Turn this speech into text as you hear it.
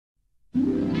My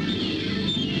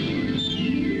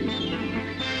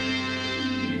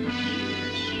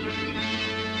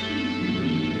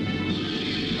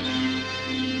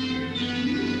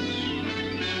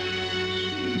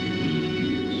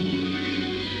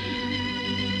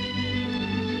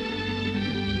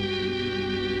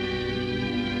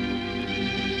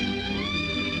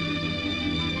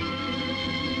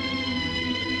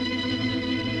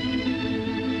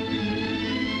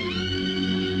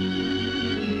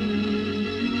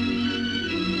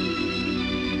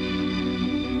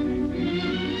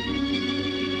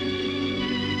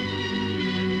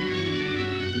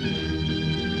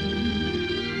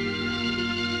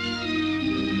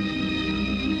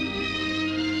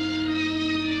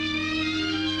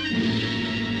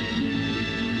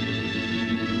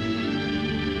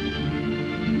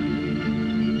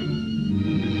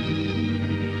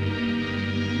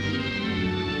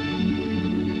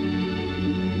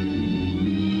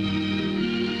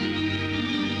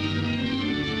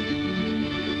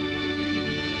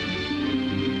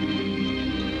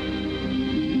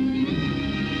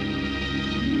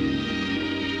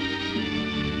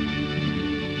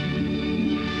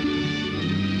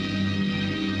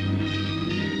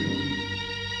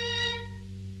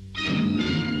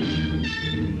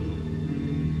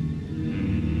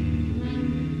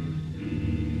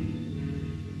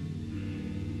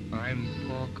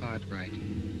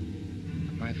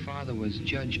father was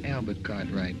Judge Albert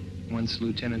Cartwright, once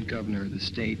Lieutenant Governor of the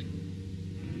state.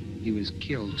 He was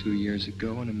killed 2 years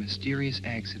ago in a mysterious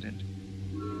accident.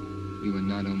 We were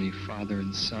not only father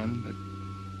and son, but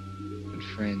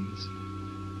friends.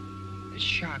 The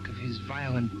shock of his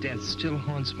violent death still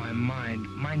haunts my mind.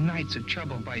 My nights are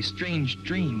troubled by strange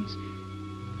dreams.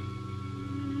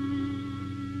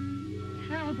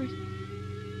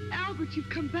 Albert, you've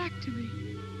come back to me.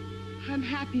 I'm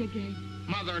happy again.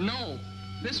 Mother, no.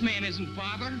 This man isn't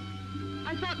father.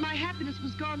 I thought my happiness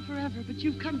was gone forever, but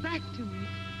you've come back to me.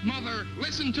 Mother,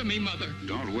 listen to me, Mother.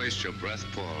 Don't waste your breath,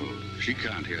 Paul. She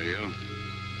can't hear you.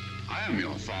 I am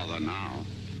your father now.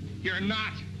 You're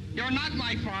not. You're not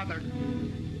my father.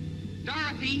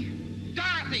 Dorothy!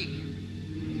 Dorothy!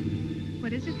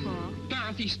 What is it, Paul?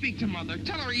 Dorothy, speak to Mother.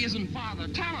 Tell her he isn't father.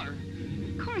 Tell her.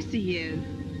 Of course he is.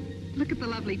 Look at the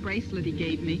lovely bracelet he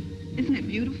gave me. Isn't it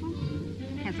beautiful?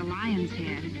 Has a lion's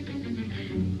head.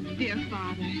 Dear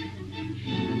Father,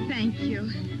 thank you.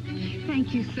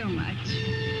 Thank you so much.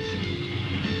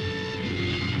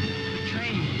 The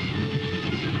train.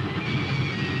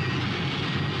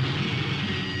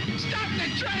 Stop the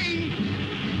train!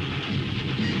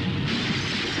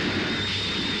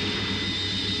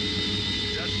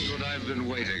 Just what I've been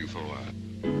waiting for.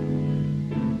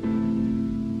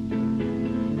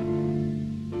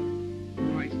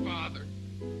 My father.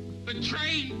 The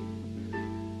train!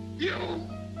 You!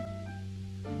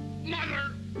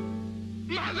 Mother!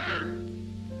 Mother!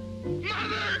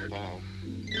 Mother! Paul.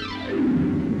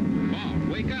 Paul,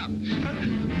 wake up.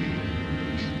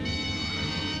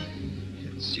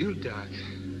 It's you, Doc.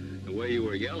 The way you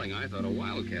were yelling, I thought a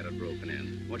wildcat had broken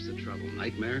in. What's the trouble?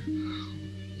 Nightmare?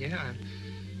 Yeah.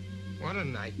 What a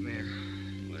nightmare.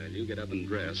 Well, you get up and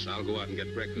dress. I'll go out and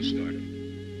get breakfast started.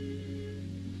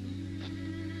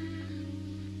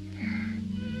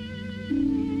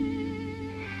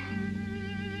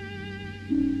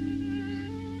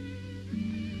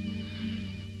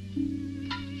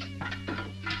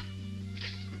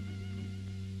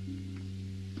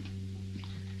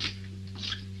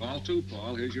 Fall to,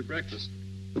 Paul. Here's your breakfast.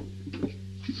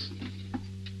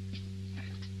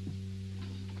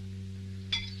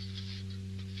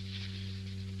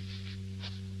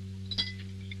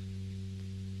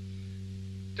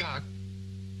 Doc,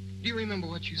 do you remember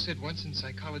what you said once in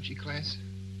psychology class?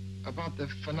 About the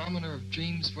phenomena of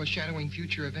dreams foreshadowing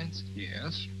future events?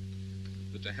 Yes.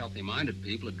 But to healthy-minded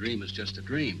people, a dream is just a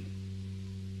dream.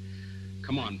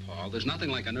 Come on, Paul. There's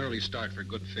nothing like an early start for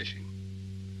good fishing.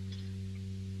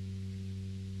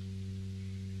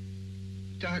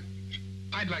 Doc,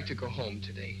 I'd like to go home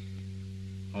today.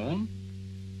 Home?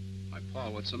 Why,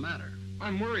 Paul, what's the matter?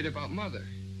 I'm worried about Mother.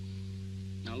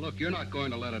 Now, look, you're not going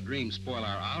to let a dream spoil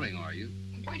our outing, are you?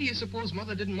 Why do you suppose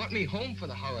Mother didn't want me home for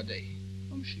the holiday?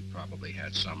 Oh, she probably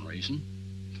had some reason.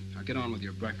 Now, get on with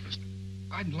your breakfast.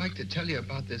 I'd like to tell you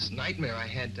about this nightmare I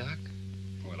had, Doc.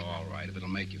 Well, all right, if it'll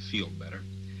make you feel better.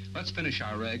 Let's finish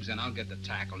our eggs, and I'll get the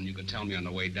tackle, and you can tell me on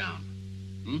the way down.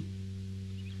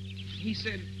 He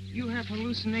said, you have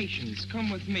hallucinations. Come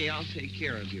with me. I'll take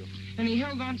care of you. And he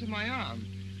held onto my arm.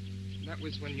 That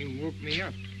was when you woke me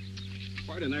up.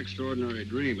 Quite an extraordinary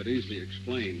dream, but easily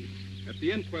explained. At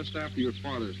the inquest after your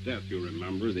father's death, you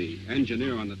remember, the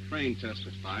engineer on the train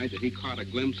testified that he caught a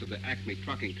glimpse of the Acme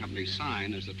Trucking Company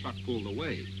sign as the truck pulled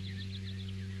away.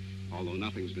 Although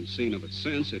nothing's been seen of it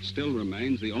since, it still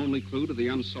remains the only clue to the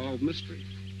unsolved mystery.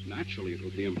 Naturally, it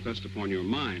would be impressed upon your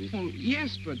mind. Oh,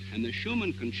 yes, but... And the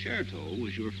Schumann Concerto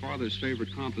was your father's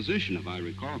favorite composition, if I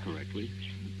recall correctly.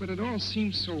 But it all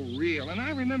seems so real, and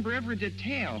I remember every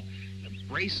detail. The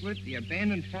bracelet, the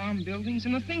abandoned farm buildings,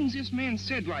 and the things this man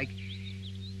said, like,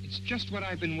 it's just what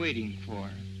I've been waiting for.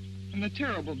 And the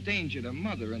terrible danger to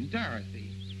Mother and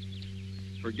Dorothy.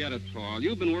 Forget it, Paul.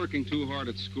 You've been working too hard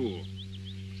at school.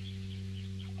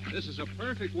 This is a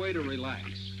perfect way to relax.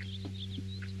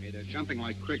 Hey, they're jumping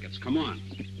like crickets. Come on.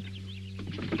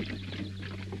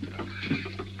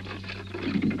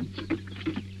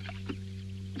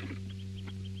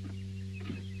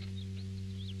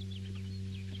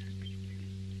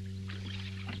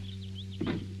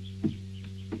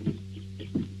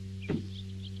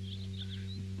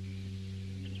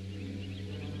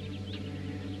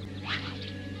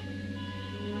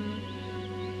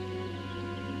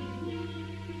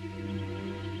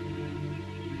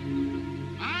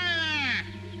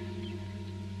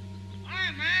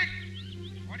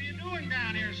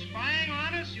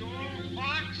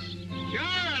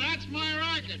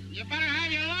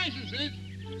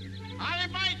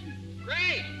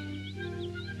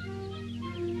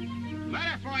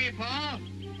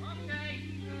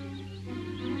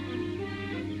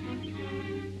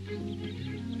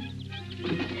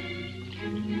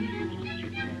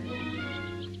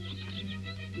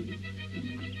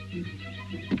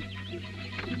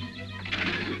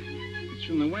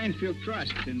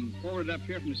 Trust and forwarded up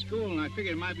here from the school, and I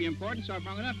figured it might be important, so I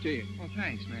brought it up to you. Well,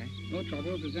 thanks, man. No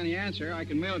trouble. If there's any answer, I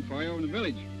can mail it for you over in the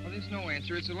village. Well, there's no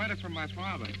answer. It's a letter from my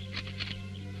father.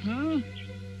 Huh?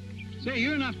 Say,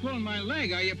 you're not pulling my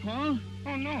leg, are you, Paul?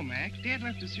 Oh, no, Mac. Dad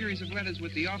left a series of letters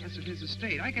with the office of his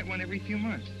estate. I get one every few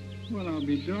months. Well, I'll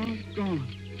be doggone.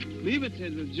 Leave it to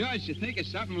the judge to think of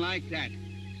something like that.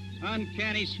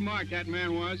 Uncanny smart that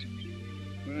man was.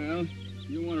 Well,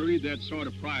 you want to read that sort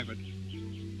of private.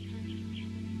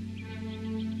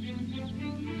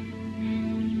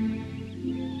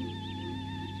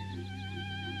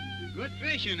 Good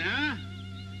fishing, huh?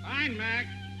 Fine, Mac.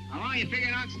 How long you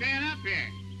figuring on staying up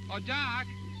here? Oh, Doc.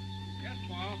 Yes,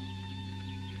 Paul.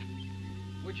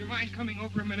 Would you mind coming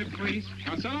over a minute, please?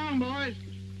 Now, so long, boys.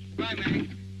 Bye, Mac.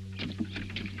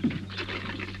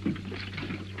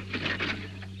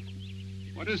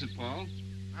 What is it, Paul?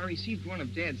 I received one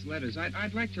of Dad's letters.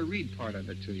 I'd like to read part of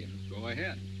it to you. Go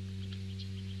ahead.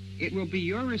 It will be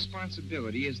your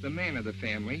responsibility as the man of the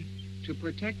family to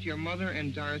protect your mother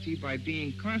and Dorothy by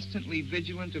being constantly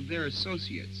vigilant of their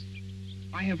associates.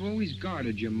 I have always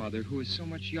guarded your mother, who is so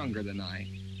much younger than I,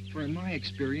 for in my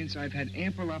experience, I've had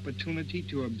ample opportunity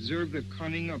to observe the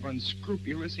cunning of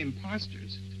unscrupulous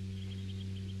impostors.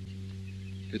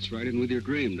 Fits right in with your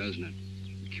dream, doesn't it?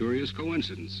 Curious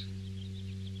coincidence.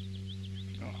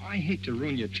 Oh, I hate to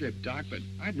ruin your trip, Doc, but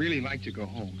I'd really like to go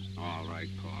home. All right,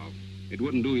 Paul. It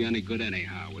wouldn't do you any good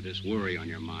anyhow with this worry on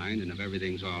your mind, and if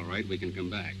everything's all right, we can come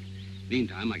back.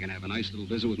 Meantime, I can have a nice little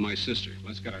visit with my sister.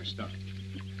 Let's get our stuff.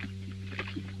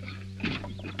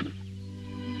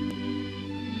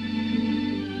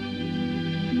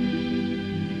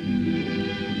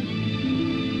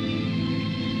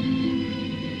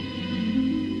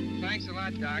 Thanks a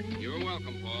lot, Doc. You're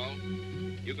welcome, Paul.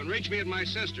 You can reach me at my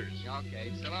sister's.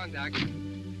 Okay, so long, Doc.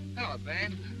 Hello,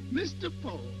 Ben. Mr.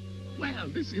 Paul. Well,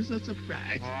 this is a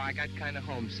surprise. Oh, I got kind of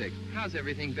homesick. How's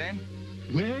everything, Ben?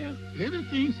 Well,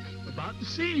 everything's about the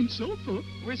same so far.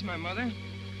 Where's my mother?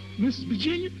 Mrs.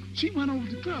 Virginia, she went over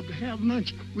to the club to have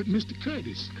lunch with Mr.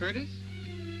 Curtis. Curtis?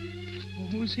 Well,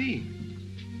 who's he?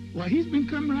 Well, he's been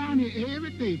coming around here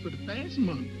every day for the past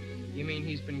month. You mean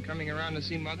he's been coming around to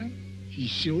see Mother? He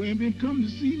sure ain't been coming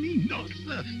to see me, no,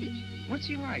 sir. What's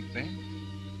he like, Ben?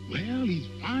 Well, he's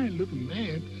a fine-looking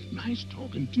man, nice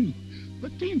talking, too.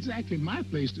 But ain't exactly my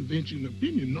place to venture an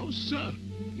opinion, no, sir.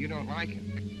 You don't like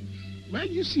him? Well,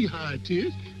 you see how it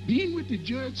is. Being with the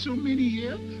judge so many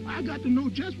years, I got to know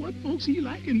just what folks he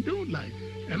like and don't like.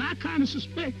 And I kind of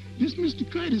suspect this Mr.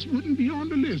 Curtis wouldn't be on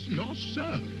the list, no,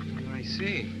 sir. I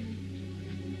see.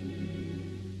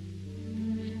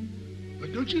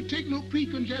 But don't you take no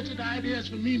preconceived ideas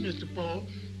from me, Mr. Paul.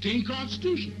 Tain't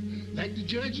constitutional. Like the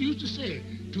judge used to say,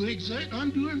 to exert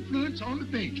undue influence on the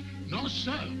bench. No,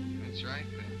 sir. That's right,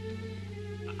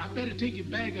 Ben. I better take your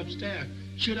bag upstairs.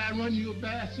 Should I run you a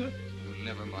bath, sir? Oh,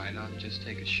 never mind. I'll just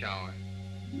take a shower.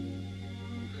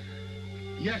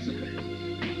 Yes, sir.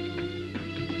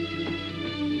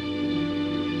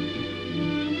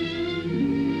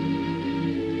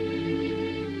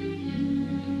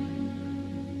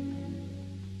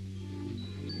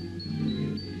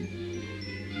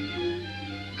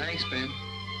 Thanks,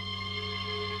 Ben.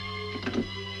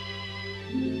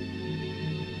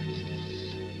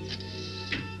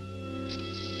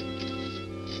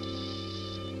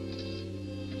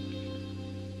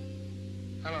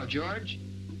 Hello, George.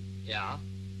 Yeah?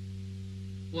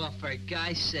 Well, for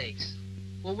guy's sakes.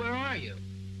 Well, where are you?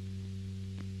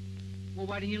 Well,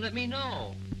 why didn't you let me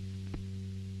know?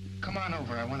 Come on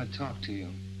over. I want to talk to you.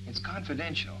 It's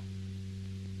confidential.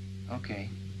 Okay.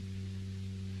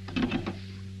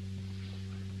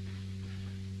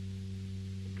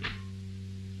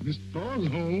 Mr. Paul's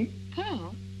home.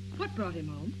 Paul? What brought him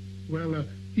home? Well,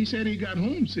 he said he got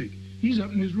homesick. He's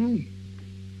up in his room.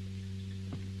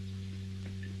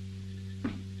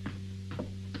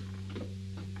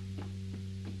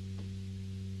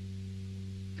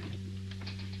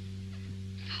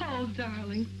 Paul,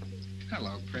 darling.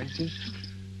 Hello, Princess.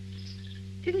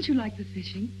 Didn't you like the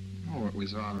fishing? Oh, it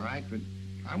was all right, but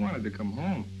I wanted to come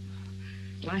home.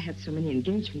 Well, I had so many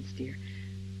engagements, dear.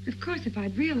 Of course, if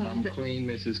I'd realized Come that... clean,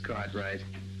 Mrs. Cartwright.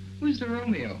 Who's the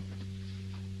Romeo?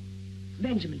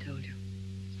 Benjamin told you.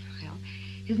 Well,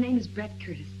 his name is Brett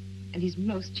Curtis, and he's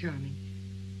most charming.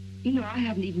 You know, I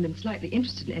haven't even been slightly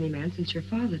interested in any man since your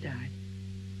father died.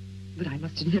 But I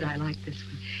must admit I like this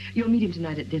one. You'll meet him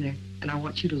tonight at dinner, and I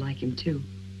want you to like him, too.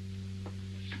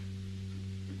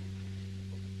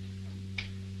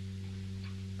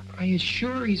 Are you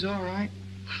sure he's all right?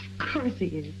 Of course he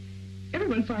is.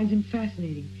 Everyone finds him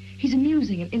fascinating. He's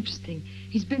amusing and interesting.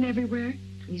 He's been everywhere,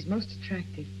 and he's most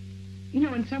attractive. You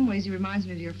know, in some ways, he reminds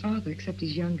me of your father, except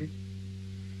he's younger.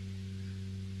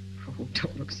 Oh,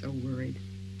 don't look so worried.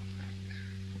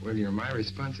 Well, you're my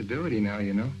responsibility now,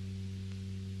 you know.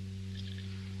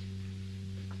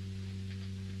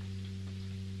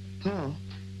 Paul,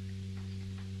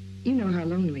 you know how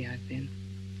lonely I've been,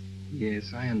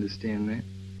 Yes, I understand that.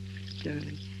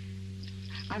 darling.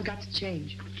 I've got to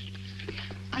change.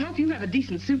 I hope you have a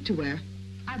decent suit to wear.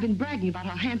 I've been bragging about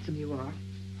how handsome you are.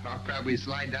 I'll probably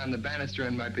slide down the banister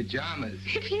in my pajamas.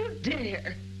 If you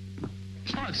dare.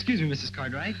 Oh, excuse me, Mrs.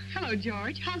 Cartwright. Hello,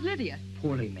 George. How's Lydia?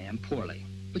 Poorly, ma'am, poorly.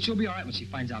 But she'll be all right when she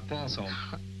finds out Paul's home.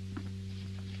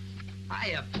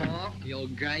 Hiya, Paul. You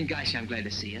old grind. Gosh, I'm glad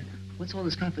to see you. What's all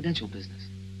this confidential business?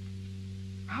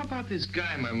 How about this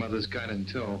guy my mother's got in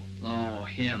tow? Oh,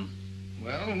 him.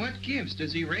 Well, what gives?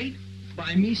 Does he rate?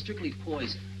 By me, strictly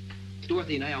poison.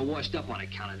 Dorothy and I are washed up on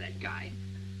account of that guy.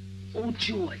 Oh,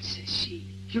 George, says she,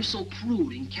 you're so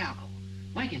crude and callow.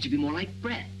 Why can't you be more like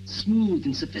Brett? Smooth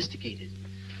and sophisticated.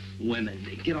 Women,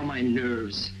 they get on my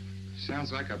nerves.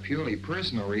 Sounds like a purely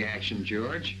personal reaction,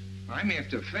 George. I'm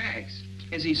after facts.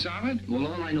 Is he solid? Well,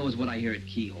 all I know is what I hear at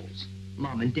keyholes.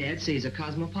 Mom and Dad say he's a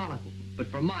cosmopolitan. But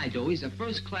for my dough, he's a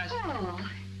first-class... Oh,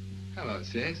 Hello,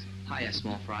 sis. Hiya,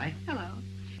 small fry. Hello.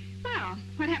 Well,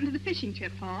 what happened to the fishing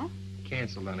trip, Paul?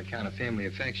 Canceled on account of family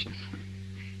affection.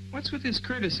 What's with this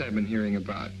Curtis I've been hearing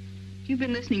about? If you've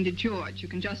been listening to George, you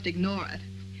can just ignore it.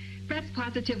 Brett's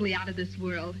positively out of this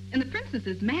world, and the princess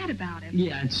is mad about him.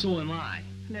 Yeah, and so am I.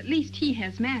 Well, at least he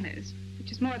has manners,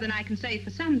 which is more than I can say for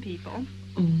some people.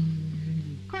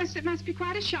 Of course, it must be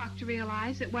quite a shock to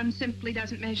realize that one simply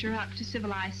doesn't measure up to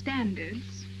civilized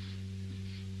standards.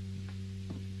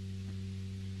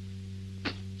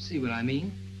 See what I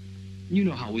mean? You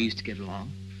know how we used to get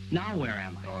along. Now where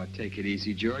am I? Oh, take it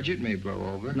easy, George. It may blow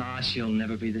over. Nah, she'll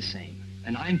never be the same.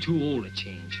 And I'm too old to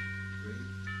change.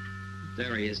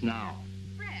 There he is now.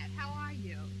 Brett, how are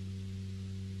you?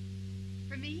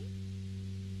 For me?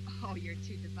 Oh, you're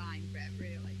too divine, Brett,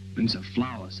 really. Brings the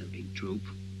flowers, a big droop.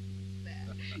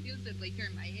 You simply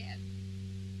turn my head.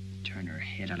 Turn her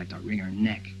head, I'd like to wring her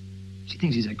neck. She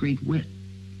thinks he's a great wit,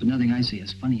 but nothing I say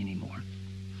is funny anymore.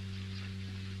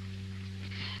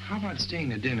 How about staying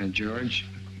to dinner, George?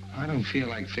 I don't feel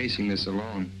like facing this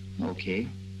alone. Okay.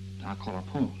 I'll call up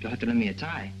home. You'll have to lend me a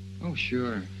tie. Oh,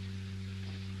 sure.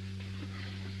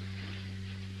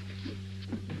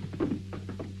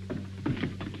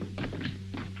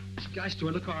 Gosh, do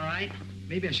I look all right?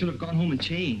 Maybe I should have gone home and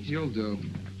changed. You'll do.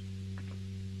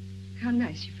 how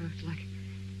nice you both look.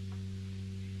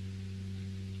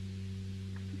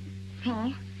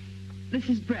 Paul, this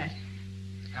is Brett.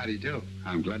 How do you do?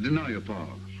 I'm glad to know you, Paul.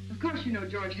 Of course you know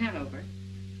George Hanover.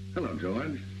 Hello,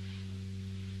 George.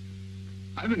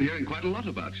 I've been hearing quite a lot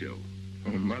about you.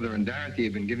 Well, Mother and Dorothy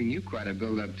have been giving you quite a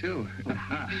build-up, too.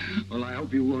 Well, I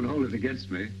hope you won't hold it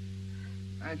against me.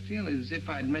 I feel as if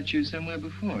I'd met you somewhere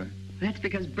before. That's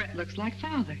because Brett looks like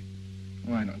Father.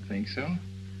 Oh, I don't think so.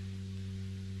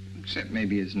 Except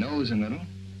maybe his nose a little.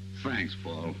 Thanks,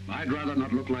 Paul. I'd rather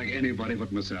not look like anybody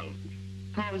but myself.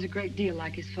 Paul was a great deal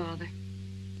like his father.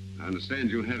 I understand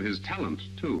you have his talent,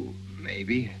 too.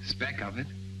 Maybe. A speck of it.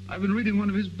 I've been reading one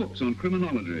of his books on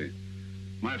criminology.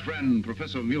 My friend,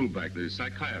 Professor Muhlbeck, the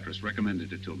psychiatrist,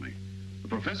 recommended it to me. The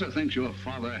professor thinks your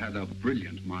father had a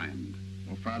brilliant mind.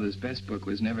 Well, Father's best book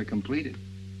was never completed.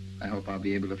 I hope I'll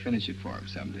be able to finish it for him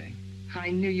someday. I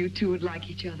knew you two would like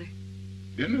each other.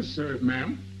 Dinner served,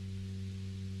 ma'am.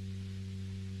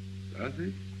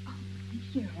 Dorothy?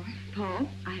 Here, Paul,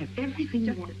 I have everything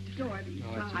you want. Dorothy,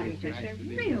 Oh, it's flowers. really nice They're to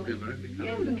meet real you.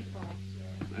 beautiful.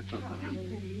 I thought that.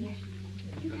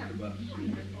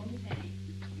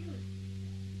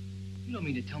 You don't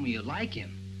mean to tell me you like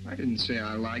him. I didn't say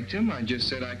I liked him. I just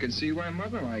said I could see why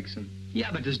Mother likes him. Yeah,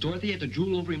 but does Dorothy have to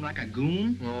drool over him like a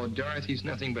goon? Oh, Dorothy's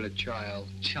nothing but a child.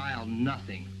 Child,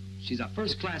 nothing. She's a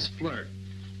first-class flirt.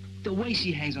 The way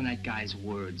she hangs on that guy's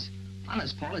words.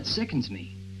 Honest, Paul, it sickens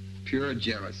me. Pure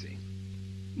jealousy.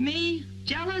 Me?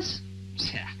 Jealous?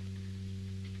 Yeah.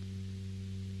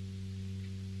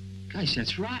 Gosh,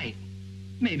 that's right.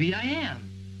 Maybe I am.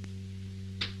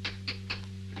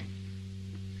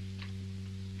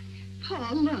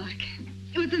 Paul, look.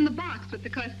 It was in the box with the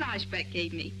corsage Brett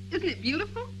gave me. Isn't it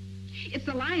beautiful? It's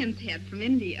a lion's head from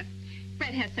India.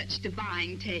 Brett has such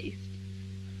divine taste.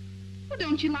 Well,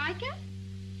 don't you like it?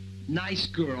 Nice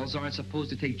girls aren't supposed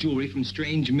to take jewelry from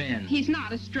strange men. He's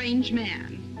not a strange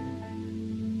man.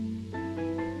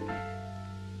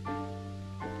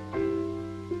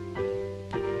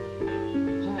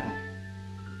 Paul,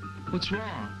 what's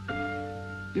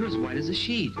wrong? You're as white as a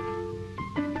sheet.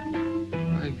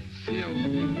 I feel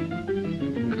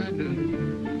kind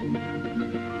of...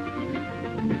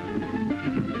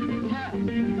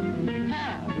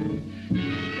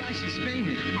 Gosh, he's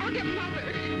fainted. I'll get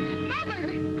Mother.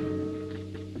 Mother!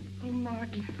 Oh,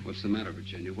 Martin, What's the matter,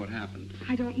 Virginia? What happened?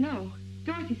 I don't know.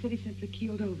 Dorothy said he simply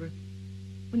keeled over.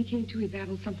 When he came to, he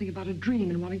babbled something about a dream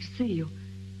and wanting to see you.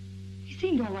 He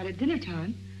seemed all right at dinner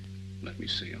time. Let me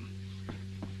see him.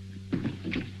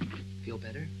 Feel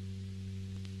better?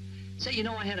 Say, you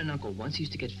know, I had an uncle once. He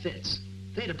used to get fits.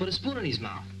 They had to put a spoon in his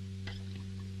mouth.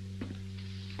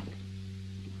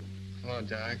 Hello,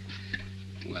 Doc.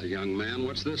 Well, young man,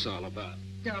 what's this all about?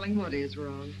 Darling, what is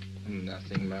wrong?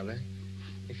 Nothing, Mother.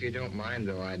 If you don't mind,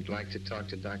 though, I'd like to talk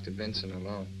to Dr. Vincent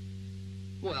alone.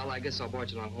 Well, I guess I'll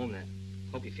barge along home then.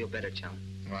 Hope you feel better, chum.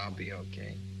 Well, I'll be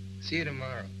okay. See you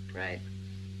tomorrow. Right.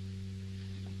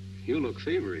 You look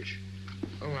feverish.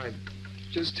 Oh, I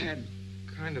just had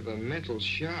kind of a mental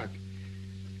shock.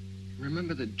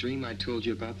 Remember the dream I told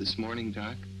you about this morning,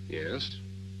 Doc? Yes?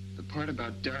 The part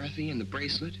about Dorothy and the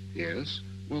bracelet? Yes?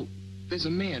 Well, there's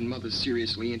a man Mother's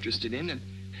seriously interested in, and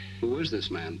Who is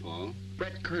this man, Paul?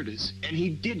 Brett Curtis, and he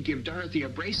did give Dorothy a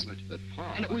bracelet. But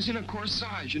Paul... And it was in a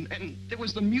corsage, and there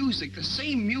was the music, the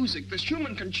same music, the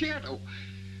Schumann concerto.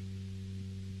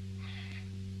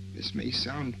 This may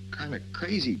sound kind of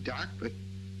crazy, Doc, but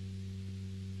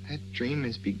that dream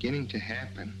is beginning to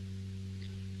happen.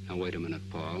 Now, wait a minute,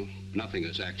 Paul. Nothing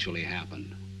has actually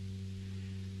happened.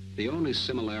 The only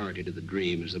similarity to the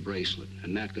dream is the bracelet,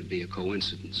 and that could be a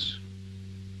coincidence.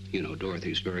 You know,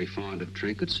 Dorothy's very fond of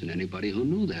trinkets, and anybody who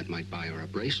knew that might buy her a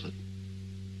bracelet.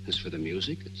 As for the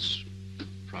music, it's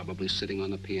probably sitting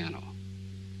on the piano.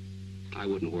 I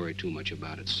wouldn't worry too much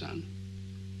about it, son.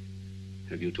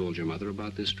 Have you told your mother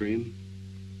about this dream?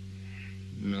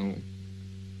 No.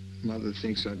 Mother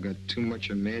thinks I've got too much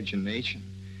imagination.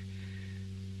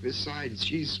 Besides,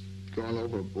 she's gone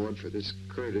overboard for this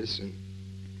Curtis, and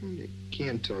you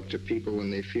can't talk to people when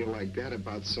they feel like that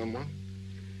about someone.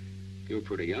 You're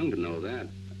pretty young to know that.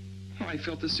 Oh, I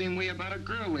felt the same way about a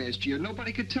girl last year.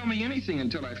 Nobody could tell me anything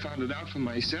until I found it out for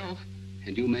myself.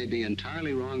 And you may be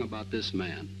entirely wrong about this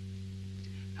man.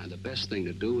 Now, the best thing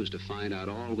to do is to find out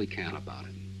all we can about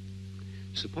him.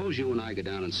 Suppose you and I go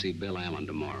down and see Bill Allen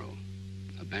tomorrow.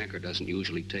 A banker doesn't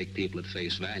usually take people at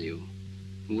face value.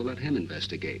 We'll let him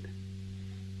investigate.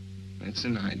 That's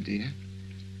an idea.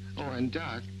 Oh, and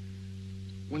Doc,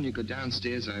 when you go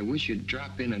downstairs, I wish you'd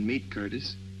drop in and meet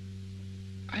Curtis.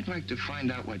 I'd like to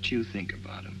find out what you think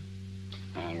about him.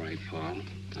 All right, Paul.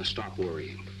 Now stop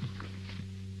worrying.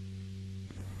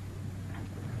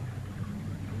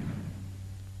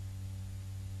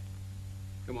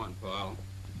 Come on, Paul.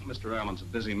 Mr. Allen's a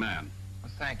busy man.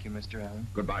 Well, thank you, Mr. Allen.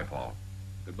 Goodbye, Paul.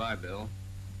 Goodbye, Bill.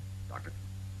 Doctor.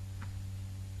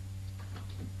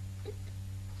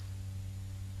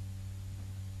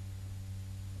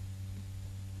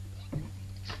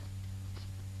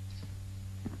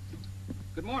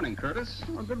 Good morning, Curtis.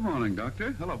 Oh, good morning,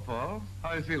 Doctor. Hello, Paul. How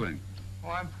are you feeling? Oh,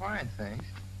 I'm fine, thanks.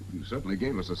 You certainly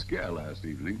gave us a scare last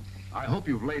evening. I hope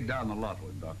you've laid down the law to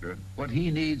him, Doctor. What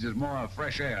he needs is more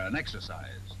fresh air and exercise.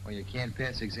 Well, you can't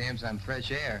pass exams on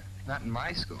fresh air. Not in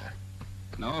my school.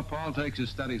 No, Paul takes his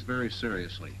studies very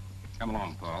seriously. Come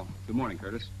along, Paul. Good morning,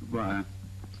 Curtis. Goodbye.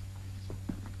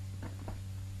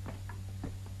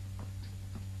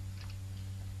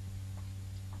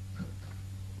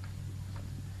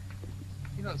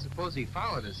 You don't suppose he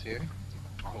followed us here?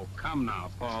 Oh, come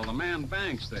now, Paul. The man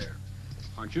banks there.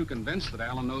 Aren't you convinced that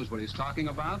Alan knows what he's talking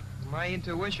about? My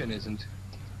intuition isn't.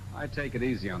 I take it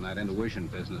easy on that intuition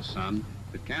business, son.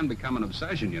 It can become an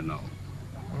obsession, you know.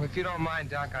 Well, if you don't mind,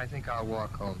 Doc, I think I'll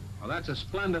walk home. Well, that's a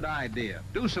splendid idea.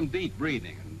 Do some deep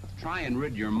breathing and try and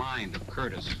rid your mind of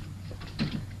Curtis.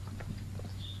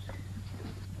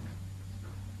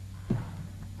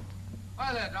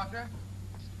 Hi there, Doctor.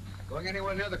 Going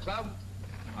anywhere near the club?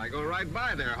 I go right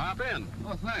by there. Hop in.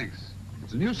 Oh, thanks.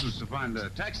 It's a nuisance to find a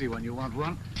taxi when you want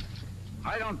one.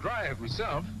 I don't drive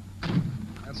myself.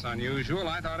 That's unusual.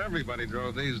 I thought everybody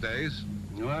drove these days.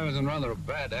 You know, I was in rather a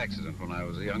bad accident when I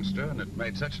was a youngster, and it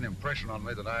made such an impression on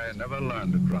me that I never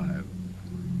learned to drive.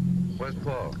 Where's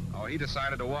Paul? Oh, he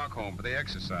decided to walk home for the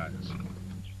exercise.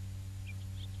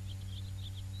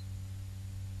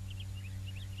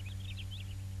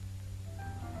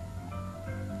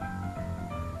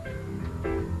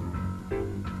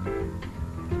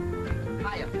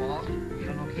 Hiya, Paul.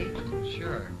 Feeling okay?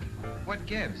 Sure. What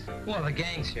gives? Well, the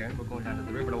gang's here, and we're going down to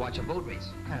the river to watch a boat race.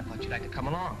 Kind of thought you'd like to come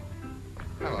along.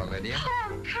 Hello, Lydia.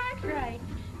 Oh, Cartwright.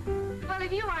 Well,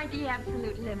 if you aren't the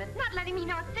absolute limit, not letting me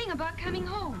know a thing about coming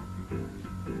home.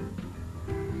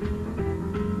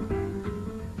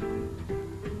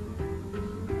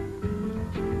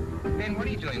 Ben, what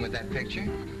are you doing with that picture?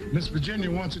 Miss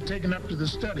Virginia wants it taken up to the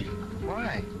study.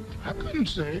 Why? I couldn't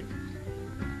say.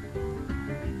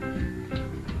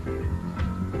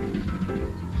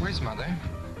 Where's Mother?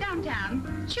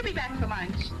 Downtown. She'll be back for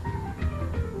lunch.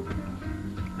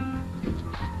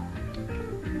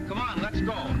 Come on, let's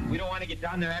go. We don't want to get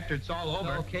down there after it's all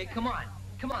over. Okay, come on.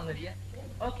 Come on, Lydia.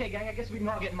 Okay, gang, I guess we can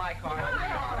all get in my car.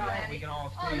 We can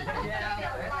all stay. Yeah,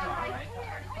 that's all right.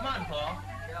 Come on, Paul.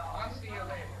 I'll see you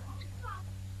later.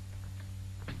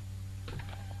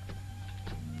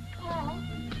 Paul,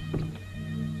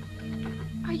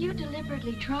 are you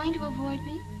deliberately trying to avoid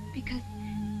me? Because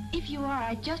if you are,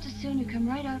 I'd just as soon you come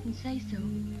right out and say so.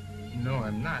 No,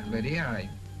 I'm not, Lydia. I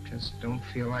just don't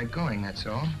feel like going, that's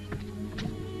all.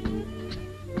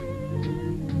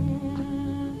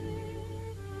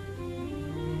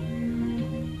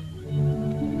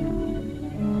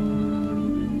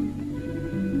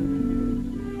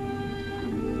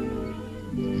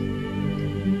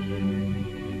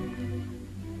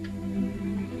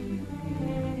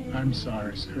 I'm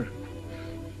sorry, sir.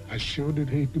 I sure did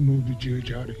hate to move the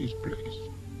judge out of his place.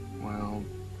 Well,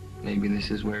 maybe this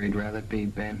is where he'd rather be,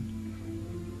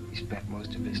 Ben. He spent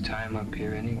most of his time up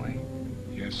here anyway.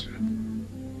 Yes, sir.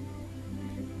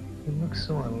 He looks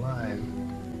so alive.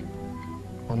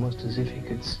 Almost as if he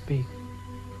could speak.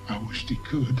 I wished he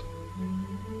could.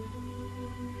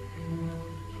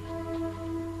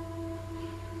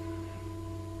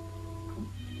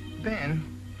 Ben,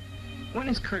 when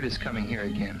is Curtis coming here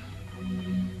again?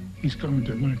 He's coming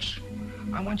to lunch.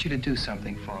 I want you to do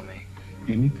something for me.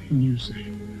 Anything you say.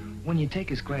 When you take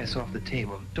his glass off the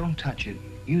table, don't touch it.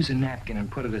 Use a napkin and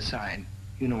put it aside.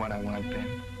 You know what I want,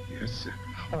 Ben. Yes, sir.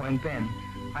 Oh, and Ben,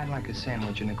 I'd like a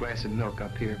sandwich and a glass of milk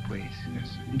up here, please.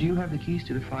 Yes, sir. Do you have the keys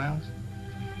to the files?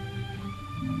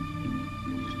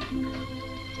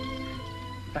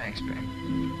 Thanks, Ben.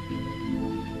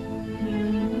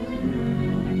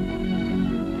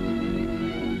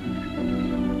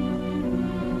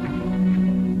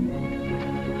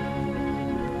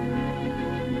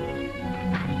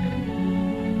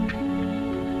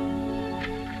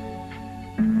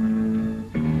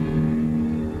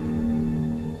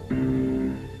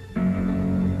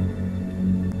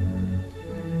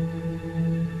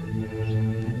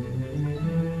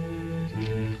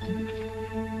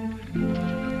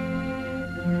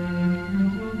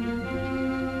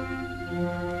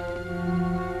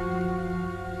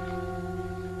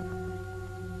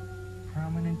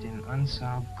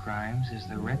 Unsolved crimes is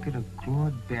the record of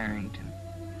Claude Barrington,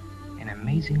 an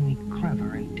amazingly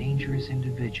clever and dangerous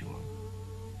individual.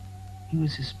 He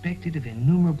was suspected of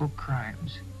innumerable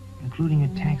crimes, including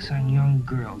attacks on young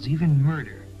girls, even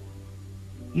murder.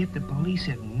 Yet the police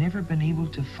have never been able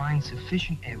to find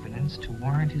sufficient evidence to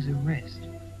warrant his arrest.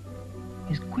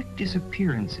 His quick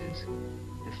disappearances,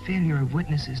 the failure of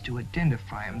witnesses to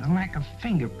identify him, the lack of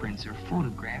fingerprints or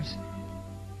photographs,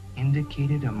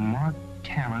 indicated a marked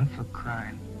talent for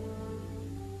crime.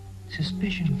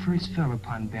 Suspicion first fell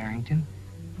upon Barrington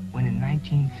when in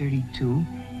 1932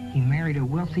 he married a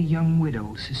wealthy young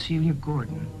widow, Cecilia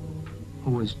Gordon,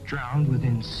 who was drowned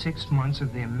within 6 months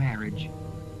of their marriage.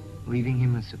 leaving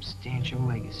him a substantial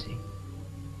legacy.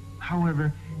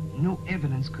 However, no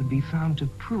evidence could be found to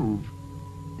prove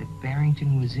that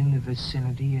Barrington was in the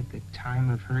vicinity at the time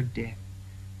of her death.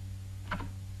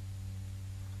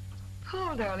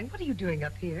 Paul, darling, what are you doing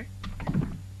up here?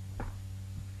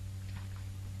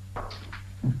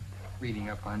 Reading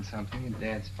up on something in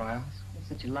Dad's files. It's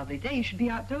such a lovely day. You should be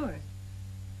outdoors.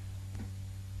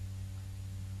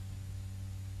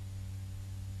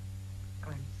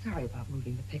 I'm sorry about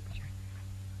moving the picture.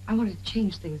 I wanted to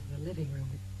change things in the living room.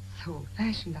 It's so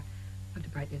old-fashioned. I wanted to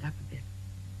brighten it up a bit.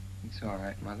 It's all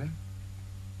right, Mother.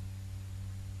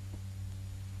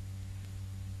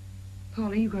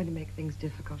 Paul, are you going to make things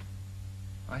difficult?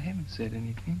 I haven't said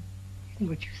anything. It isn't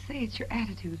what you say, it's your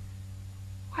attitude.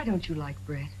 Why don't you like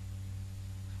Brett?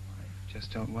 I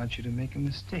just don't want you to make a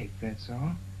mistake, that's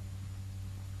all.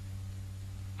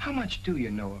 How much do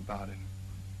you know about him?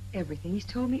 Everything. He's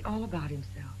told me all about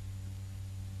himself.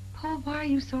 Paul, why are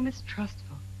you so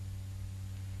mistrustful?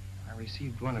 I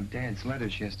received one of Dad's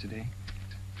letters yesterday.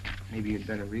 Maybe you'd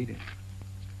better read it.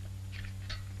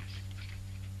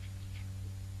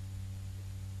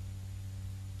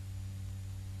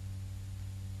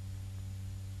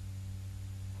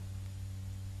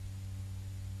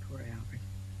 Poor Albert.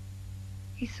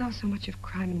 He saw so much of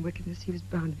crime and wickedness, he was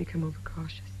bound to become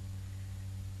overcautious.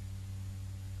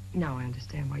 Now I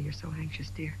understand why you're so anxious,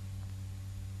 dear.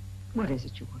 What is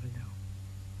it you want to know?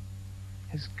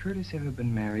 Has Curtis ever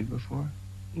been married before?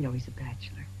 No, he's a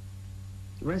bachelor.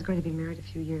 He was going to be married a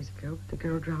few years ago, but the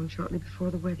girl drowned shortly before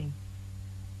the wedding.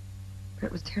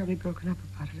 Brett was terribly broken up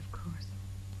about it, of course.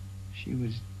 She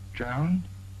was drowned?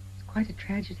 It's quite a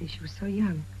tragedy. She was so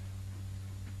young.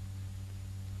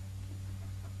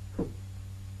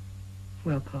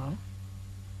 Well, Paul,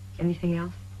 anything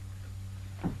else?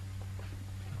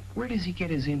 Where does he get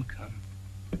his income?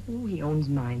 Oh, he owns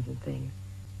mines and things.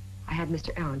 I had Mr.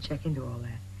 Allen check into all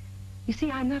that. You see,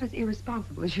 I'm not as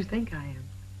irresponsible as you think I am.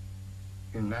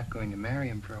 You're not going to marry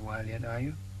him for a while yet, are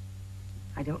you?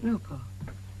 I don't know, Paul.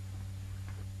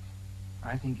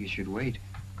 I think you should wait.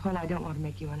 Paul, I don't want to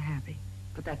make you unhappy,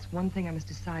 but that's one thing I must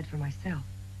decide for myself.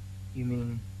 You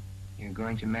mean you're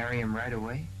going to marry him right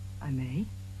away? I may.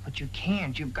 But you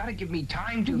can't. You've got to give me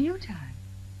time to... Give you time?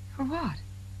 For what?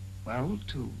 Well,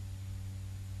 to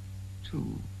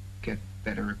get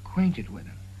better acquainted with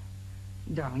him.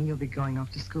 Darling, you'll be going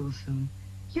off to school soon.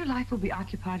 Your life will be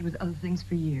occupied with other things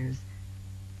for years.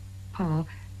 Paul,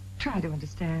 try to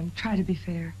understand. Try to be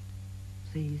fair.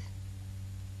 Please.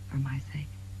 For my sake.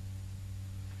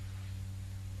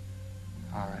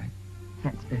 All right.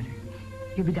 That's better.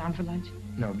 You'll be down for lunch?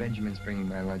 No, Benjamin's bringing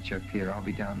my lunch up here. I'll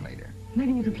be down later.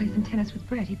 Maybe you could play some tennis with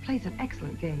Brett. He plays an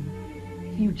excellent game.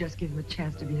 If you just give him a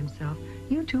chance to be himself,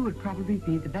 you two would probably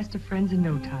be the best of friends in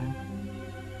no time.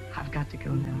 I've got to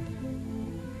go now.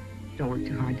 Don't work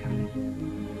too hard, darling.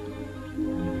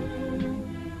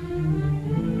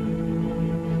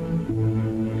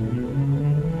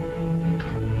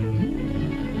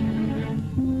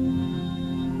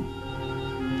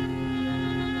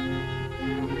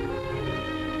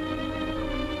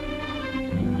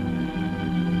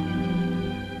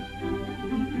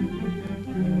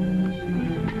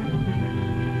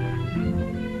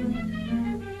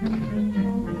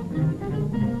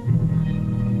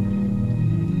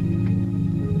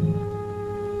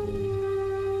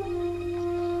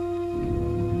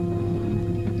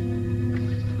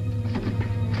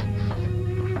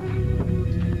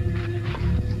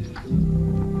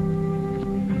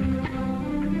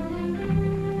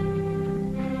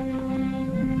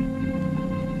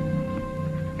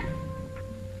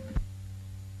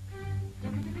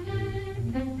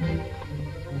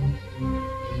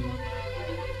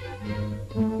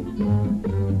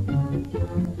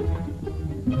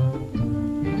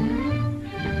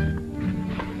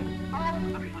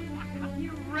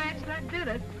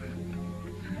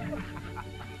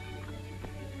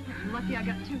 Lucky I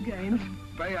got 2 games.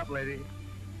 Pay up, lady.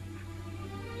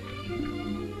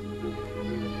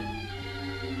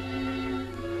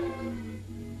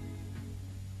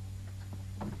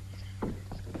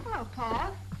 Hello,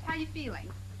 Paul. How you feeling?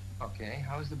 Okay,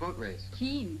 how was the boat race?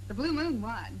 Keen. The Blue Moon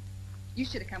won. You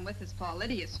should have come with us, Paul.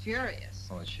 Lydia's furious.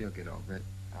 Oh, she'll get over it.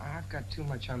 I've got too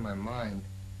much on my mind.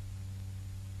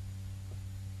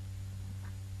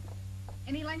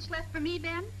 Any lunch left for me,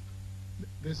 Ben?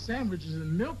 There's sandwiches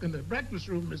and milk in the breakfast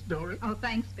room, Miss Dory. Oh,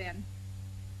 thanks, Ben.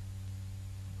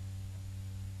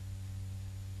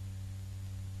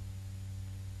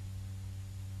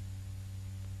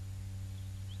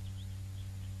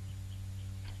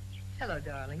 Hello,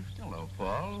 darling. Hello,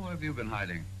 Paul. Where have you been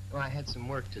hiding? Well, I had some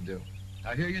work to do.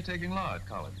 I hear you're taking law at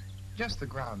college. Just the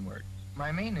groundwork.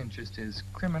 My main interest is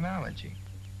criminology.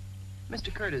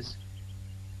 Mr. Curtis,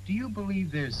 do you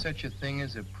believe there's such a thing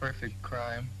as a perfect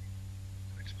crime?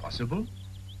 It's possible.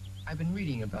 I've been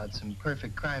reading about some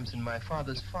perfect crimes in my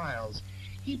father's files.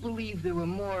 He believed there were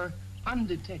more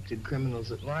undetected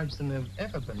criminals at large than have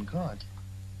ever been caught.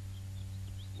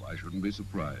 Well, I shouldn't be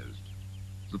surprised.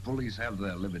 The police have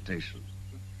their limitations.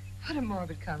 What a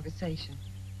morbid conversation.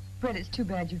 Brett, it's too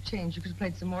bad you've changed. You could have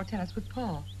played some more tennis with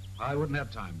Paul. I wouldn't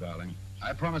have time, darling.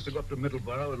 I promised to go up to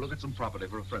Middleborough and look at some property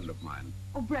for a friend of mine.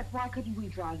 Oh, Brett, why couldn't we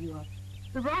drive you up?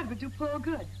 The ride would do Paul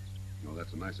good. Oh,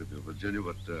 that's nice of you, Virginia,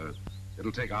 but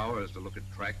it'll take hours to look at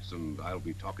tracks, and I'll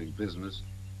be talking business.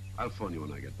 I'll phone you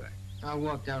when I get back. I'll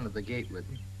walk down to the gate with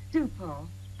you. Do, Paul.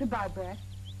 Goodbye, Brett.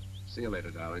 See you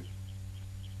later, darling.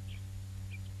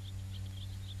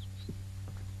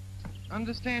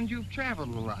 Understand you've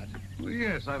traveled a lot. Well,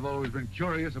 yes, I've always been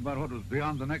curious about what was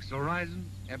beyond the next horizon.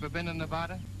 Ever been to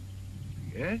Nevada?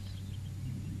 Yes.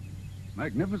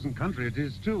 Magnificent country it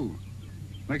is, too.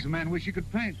 Makes a man wish he could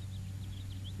paint.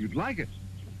 You'd like it.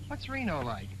 What's Reno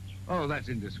like? Oh, that's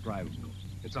indescribable.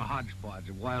 It's a hodgepodge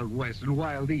of Wild West and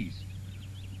Wild East.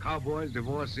 Cowboys,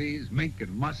 divorcees, mink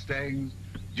and mustangs,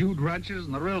 Jude ranches,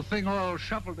 and the real thing all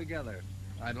shuffled together.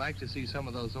 I'd like to see some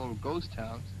of those old ghost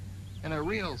towns. And a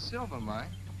real silver mine.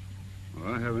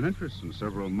 Well, I have an interest in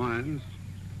several mines.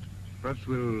 Perhaps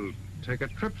we'll take a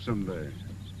trip someday.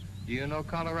 Do you know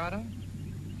Colorado?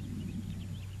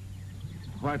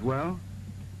 Quite well.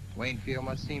 Waynfield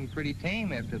must seem pretty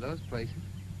tame after those places.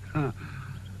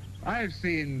 I've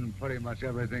seen pretty much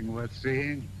everything worth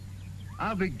seeing.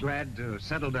 I'll be glad to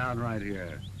settle down right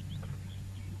here.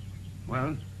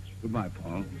 Well, goodbye,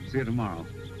 Paul. See you tomorrow.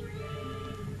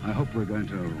 I hope we're going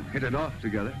to hit it off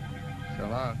together. So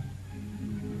long.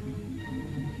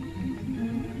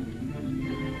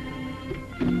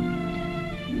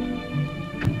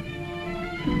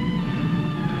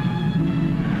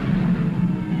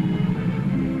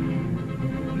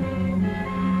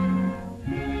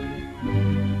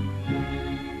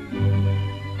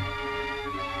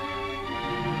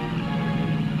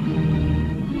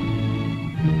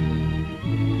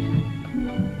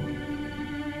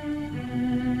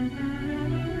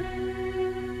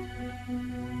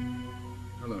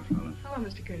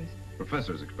 Mr. Curtis.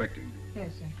 Professor's expecting.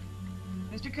 Yes, sir.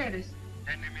 Mr. Curtis.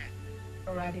 Send him in.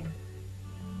 Go right in.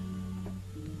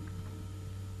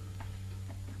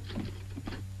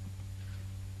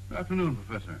 Good afternoon,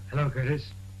 Professor. Hello,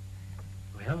 Curtis.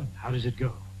 Well, how does it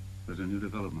go? There's a new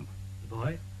development. The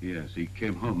boy? Yes, he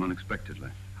came home unexpectedly.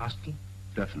 Hostile?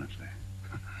 Definitely.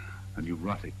 A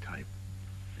neurotic type.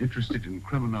 Interested in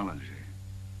criminology.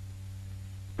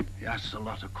 He asks a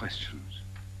lot of questions.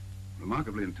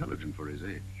 Remarkably intelligent for his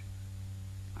age.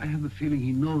 I have the feeling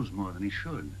he knows more than he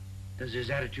should. Does his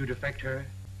attitude affect her?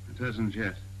 It hasn't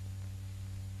yet.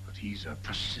 But he's a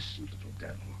persistent little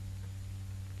devil.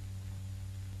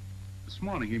 This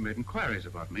morning he made inquiries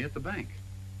about me at the bank.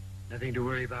 Nothing to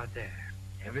worry about there.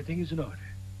 Everything is in order.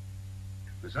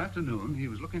 This afternoon, he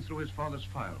was looking through his father's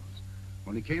files.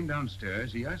 When he came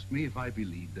downstairs, he asked me if I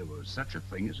believed there was such a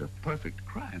thing as a perfect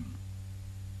crime.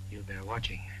 You'll bear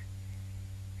watching.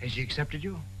 Has she accepted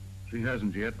you? She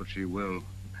hasn't yet, but she will.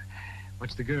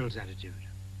 What's the girl's attitude?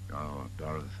 Oh,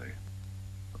 Dorothy.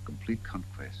 A complete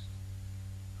conquest.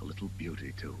 A little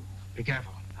beauty, too. Be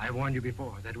careful. I warned you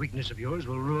before. That weakness of yours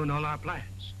will ruin all our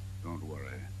plans. Don't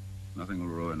worry. Nothing will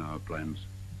ruin our plans.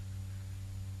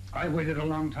 I waited a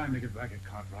long time to get back at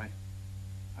Cartwright.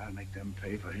 I'll make them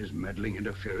pay for his meddling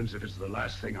interference if it's the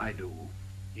last thing I do.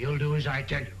 You'll do as I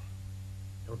tell you.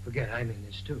 Don't forget, I'm in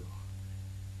this, too.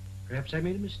 Perhaps I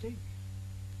made a mistake.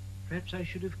 Perhaps I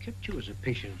should have kept you as a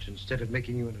patient instead of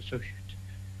making you an associate.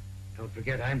 Don't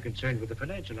forget, I'm concerned with the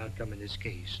financial outcome in this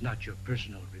case, not your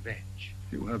personal revenge.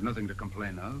 You have nothing to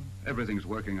complain of. Everything's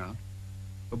working out.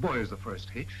 The boy is the first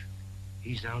hitch.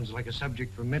 He sounds like a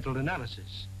subject for mental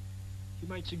analysis. You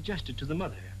might suggest it to the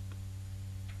mother.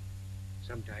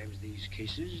 Sometimes these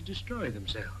cases destroy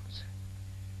themselves.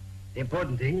 The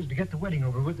important thing is to get the wedding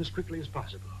over with as quickly as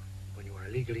possible. When you are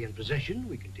legally in possession,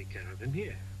 we can take care of him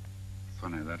here.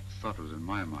 Funny, that thought was in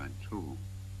my mind, too.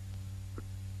 But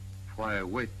why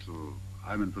wait till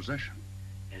I'm in possession?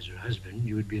 As her husband,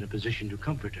 you would be in a position to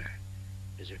comfort her.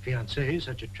 As her fiancé,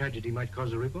 such a tragedy might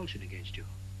cause a revulsion against you.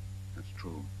 That's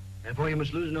true. Therefore, you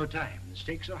must lose no time. The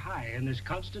stakes are high, and there's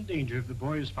constant danger if the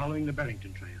boy is following the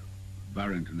Barrington trail.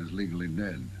 Barrington is legally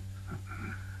dead.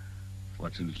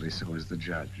 Fortunately, so is the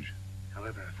judge.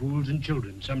 However, fools and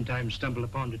children sometimes stumble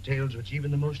upon details which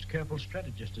even the most careful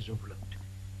strategist has overlooked.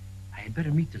 I had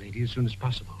better meet the lady as soon as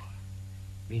possible.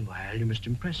 Meanwhile, you must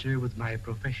impress her with my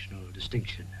professional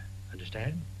distinction.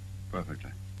 Understand?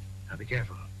 Perfectly. Now be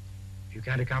careful. If you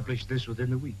can't accomplish this within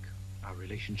the week, our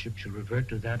relationship shall revert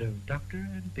to that of doctor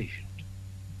and patient.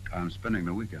 I'm spending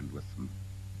the weekend with them.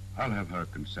 I'll have her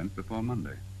consent before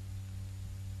Monday.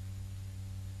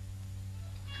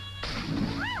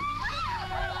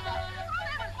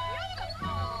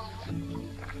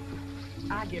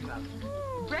 I give up.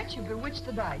 Brett, you bewitched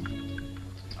the dice.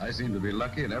 I seem to be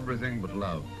lucky in everything but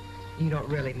love. You don't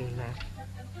really mean that.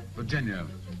 Virginia,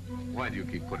 why do you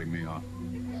keep putting me off?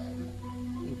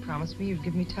 You promised me you'd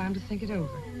give me time to think it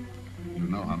over. You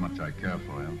know how much I care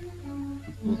for you.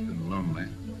 We've both been lonely.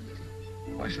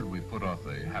 Why should we put off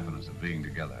the happiness of being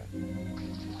together?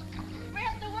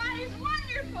 Brett, the wine is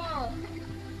wonderful.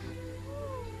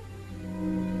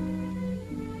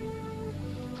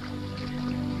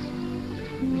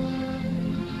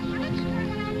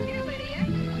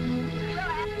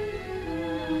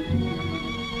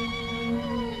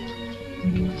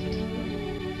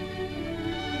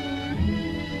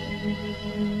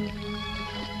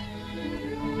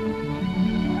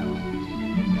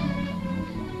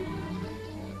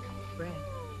 Brett.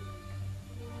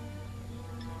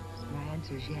 My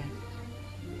answer's yes.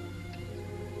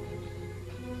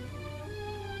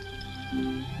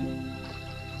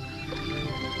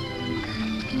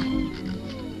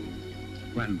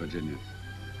 When, Virginia?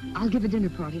 I'll give a dinner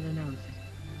party to announce it.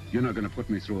 You're not going to put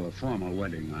me through a formal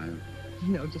wedding, are you?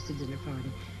 No, just a dinner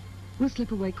party. We'll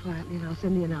slip away quietly and I'll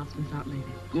send the announcements out later.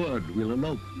 Good. We'll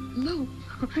elope. Elope?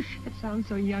 It sounds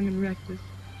so young and reckless.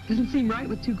 Doesn't seem right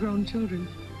with two grown children.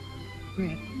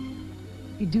 Brett,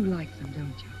 you do like them,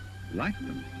 don't you? Like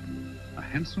them? A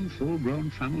handsome,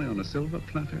 full-grown family on a silver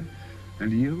platter?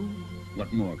 And you?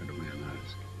 What more could a man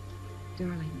ask?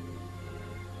 Darling,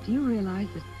 do you realize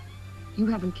that you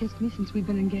haven't kissed me since we've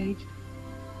been engaged?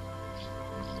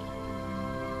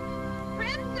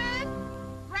 Princess!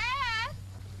 Brett!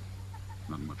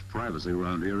 Not much privacy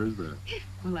around here, is there?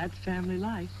 Well, that's family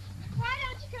life. Why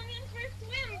don't you come in for a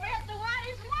swim, Brett? The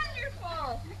water's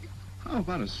wonderful. How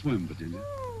about a swim, Virginia?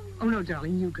 Oh, no,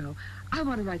 darling, you go. I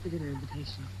want to write the dinner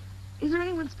invitation. Is there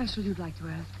anyone special you'd like to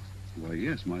ask? Why,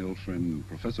 yes, my old friend,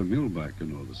 Professor Muehlbach, you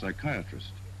know, the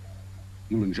psychiatrist.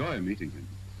 You'll enjoy meeting him.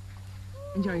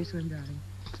 Enjoy your swim, darling.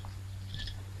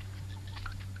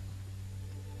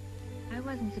 I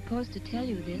wasn't supposed to tell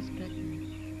you this, but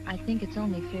I think it's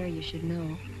only fair you should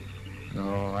know.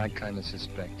 No, I kind of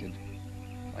suspected.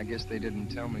 I guess they didn't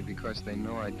tell me because they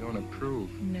know I don't approve.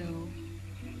 No.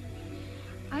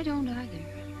 I don't either.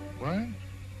 What?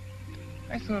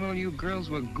 I thought all you girls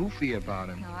were goofy about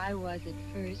him. No, I was at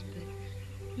first, but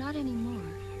not anymore.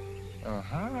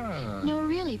 Uh-huh. No,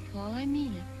 really, Paul, I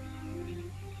mean it.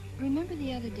 Remember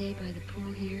the other day by the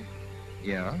pool here?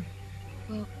 Yeah?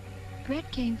 Well,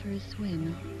 Brett came for a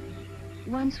swim.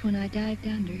 Once when I dived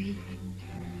under,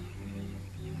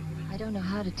 I don't know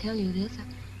how to tell you this.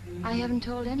 I haven't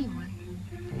told anyone.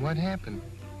 What happened?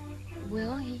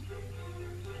 Well,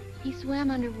 he swam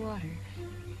underwater,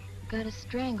 got a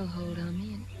stranglehold on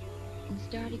me, and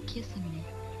started kissing me.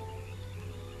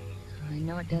 I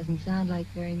know it doesn't sound like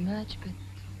very much, but it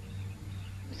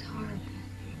was horrible.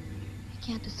 I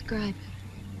can't describe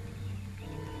it.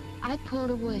 I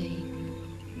pulled away.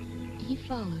 He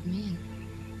followed me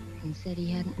and said he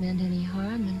hadn't meant any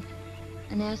harm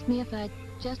and asked me if I'd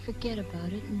just forget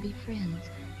about it and be friends.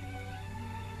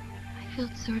 I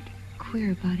felt sort of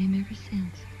queer about him ever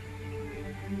since.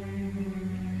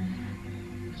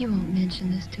 You won't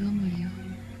mention this to him, will you?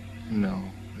 No.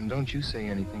 And don't you say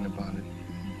anything about it.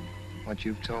 What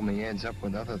you've told me adds up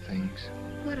with other things.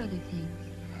 What other things?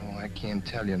 Oh, I can't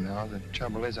tell you now. The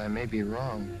trouble is I may be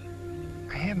wrong.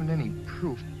 I haven't any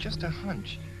proof, just a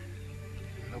hunch.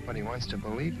 Nobody wants to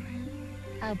believe me.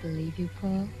 I believe you,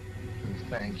 Paul. Oh,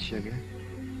 thanks, sugar.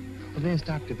 Well, there's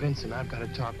Dr. Vincent. I've got to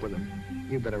talk with him.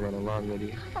 You better run along with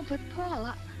you. Oh, but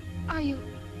Paul, are you...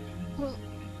 Well,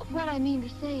 what I mean to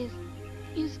say is,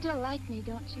 you still like me,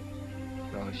 don't you?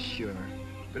 Oh, sure.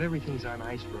 But everything's on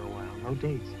ice for a while. No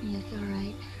dates. Yes, all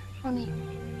right. Only,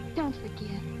 don't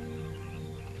forget.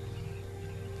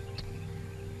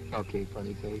 Okay,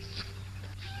 funny face.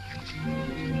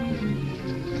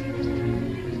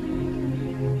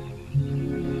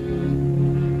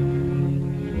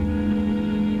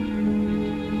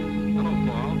 Hello,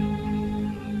 Paul.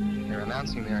 They're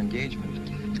announcing their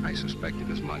engagement. I suspected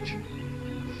as much.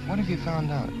 What have you found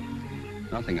out?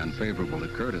 Nothing unfavorable to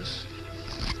Curtis.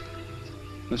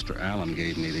 Mr. Allen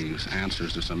gave me these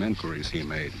answers to some inquiries he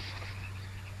made.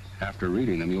 After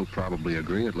reading them, you'll probably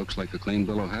agree it looks like a clean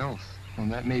bill of health. Well,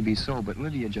 that may be so, but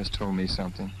Lydia just told me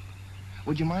something.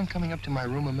 Would you mind coming up to my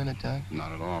room a minute, Doug?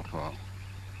 Not at all, Paul.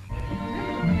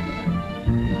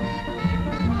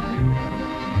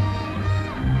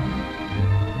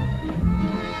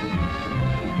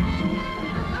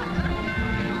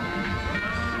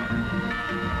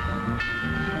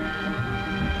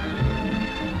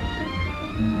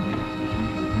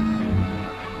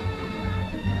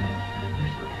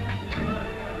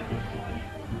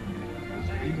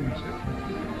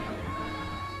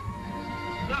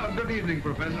 Good evening,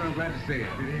 Professor. I'm glad to see you.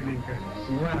 Good evening, Curtis.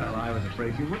 Well, I was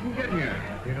afraid you wouldn't get here.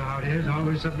 You know how it is,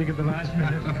 always something at the last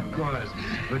minute. Of course.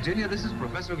 Virginia, this is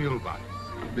Professor Mulebach.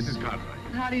 Mrs. Cartwright.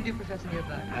 How do you do, Professor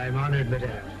Newbach? I'm honored,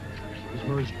 madame. It was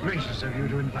most gracious of you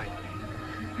to invite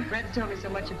me. Brett's told me so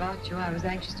much about you, I was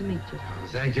anxious to meet you.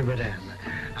 Thank you, madame.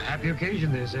 A happy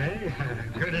occasion, this, eh?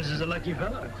 Curtis is a lucky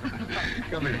fellow.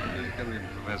 Come in,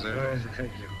 Professor.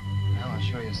 Thank you. Now I'll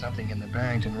show you something in the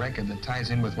Barrington record that ties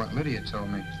in with what Lydia told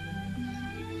me.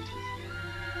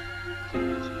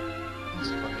 That's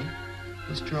funny.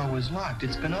 This drawer was locked.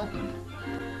 It's been opened.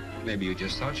 Maybe you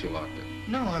just thought you locked it.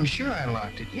 No, I'm sure I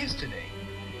locked it yesterday.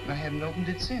 I haven't opened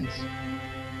it since.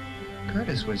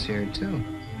 Curtis was here, too.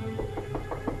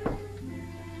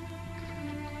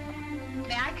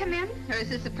 May I come in, or is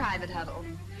this a private huddle?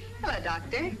 Hello,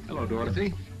 Doctor. Hello,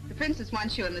 Dorothy. The princess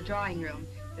wants you in the drawing room.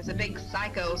 There's a big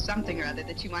psycho something or other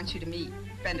that she wants you to meet.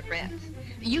 Friend of Brett's.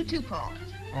 You too, Paul.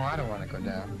 Oh, I don't want to go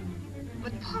down.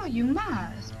 But, Paul, you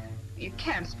must. You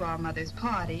can't spoil Mother's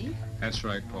party. That's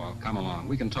right, Paul. Come along.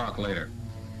 We can talk later.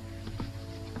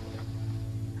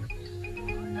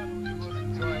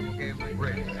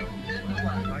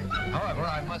 However,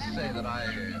 I must say that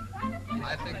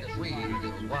I think that we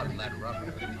won that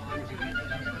rubber.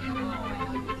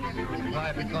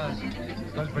 Why? Because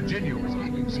Virginia was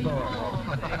keeping score.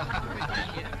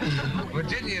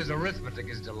 Virginia's arithmetic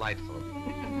is delightful.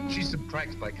 She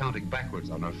subtracts by counting backwards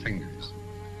on her fingers.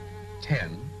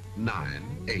 10,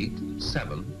 9, 8,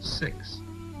 7, 6.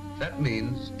 That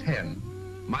means 10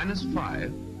 minus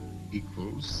 5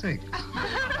 equals 6.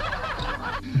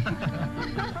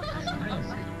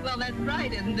 Well, that's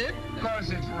right, isn't it? Of course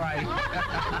it's right.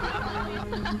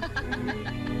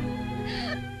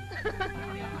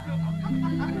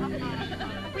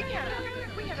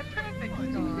 We had a perfect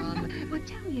storm. Well,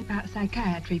 tell me about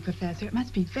psychiatry, Professor. It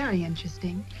must be very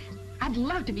interesting. I'd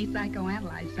love to be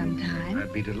psychoanalyzed sometime.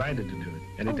 I'd be delighted to do it.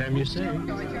 Anytime you say.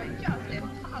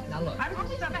 Now, look. I'm going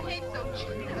to behave so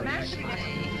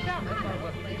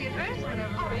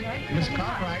Miss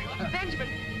Cartwright. Benjamin,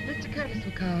 Mr. Curtis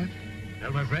will call.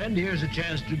 Well, my friend, here's a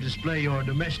chance to display your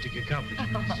domestic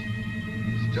accomplishments.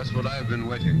 It's just what I've been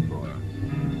waiting for.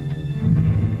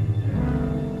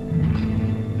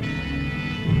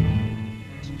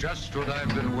 It's just what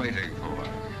I've been waiting for.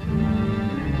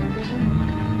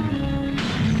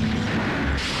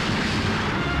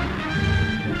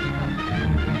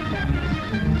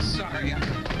 Sorry, I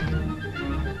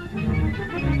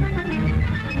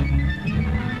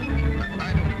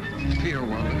don't feel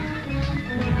well.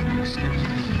 Excuse me.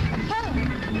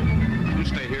 You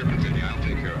stay here, Virginia. I'll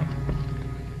take care of it.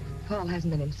 Paul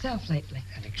hasn't been himself lately.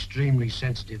 An extremely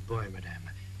sensitive boy, madame.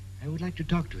 I would like to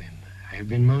talk to him. I have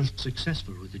been most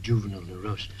successful with the juvenile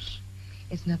neurosis.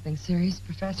 It's nothing serious,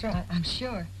 Professor, I'm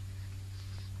sure.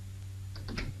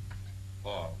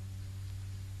 Paul,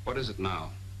 what is it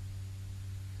now?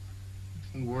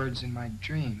 Words in my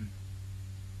dream.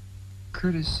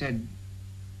 Curtis said,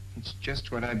 it's just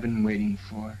what I've been waiting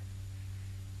for.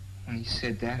 When he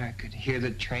said that, I could hear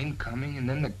the train coming and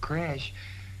then the crash.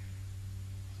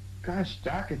 Gosh,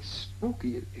 Doc, it's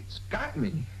spooky. It's got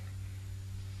me.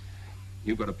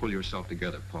 You've got to pull yourself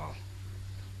together, Paul.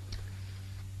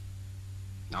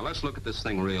 Now, let's look at this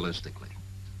thing realistically.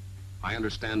 I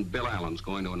understand Bill Allen's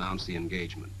going to announce the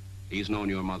engagement. He's known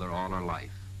your mother all her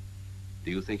life. Do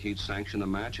you think he'd sanction a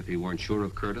match if he weren't sure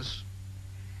of Curtis?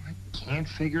 I can't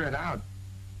figure it out.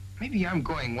 Maybe I'm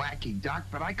going wacky, Doc,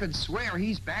 but I could swear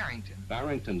he's Barrington.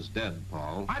 Barrington's dead,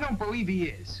 Paul. I don't believe he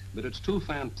is. But it's too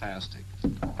fantastic.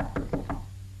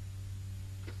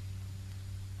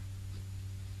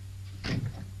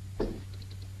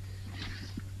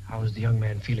 How is the young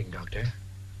man feeling, Doctor?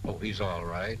 Oh, he's all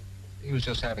right. He was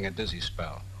just having a dizzy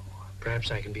spell. Perhaps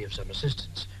I can be of some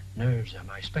assistance. Nerves are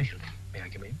my specialty. May I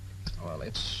come in? Well,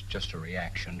 it's just a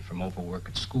reaction from overwork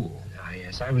at school. Ah,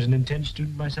 yes. I was an intense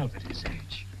student myself at his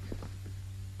age.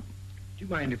 Do you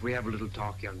mind if we have a little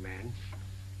talk, young man?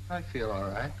 I feel all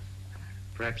right.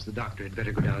 Perhaps the doctor had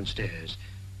better go downstairs.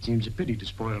 It seems a pity to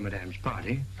spoil Madame's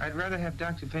party. I'd rather have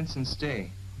Dr. Vincent stay.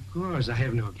 Of course, I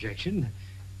have no objection.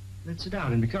 Let's sit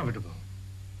down and be comfortable.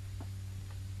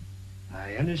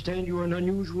 I understand you are an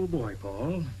unusual boy,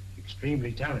 Paul.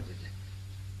 Extremely talented.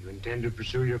 You intend to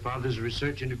pursue your father's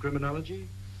research into criminology?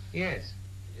 Yes.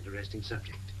 An interesting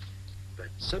subject. But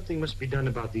something must be done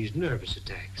about these nervous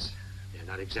attacks. They're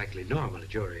not exactly normal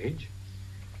at your age.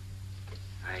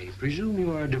 I presume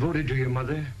you are devoted to your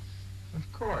mother?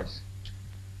 Of course.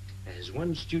 As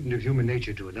one student of human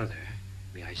nature to another,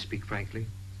 may I speak frankly?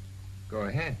 Go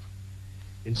ahead.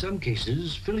 In some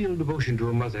cases, filial devotion to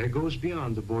a mother goes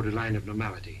beyond the borderline of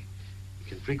normality. It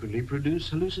can frequently produce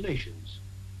hallucinations.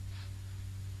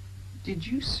 Did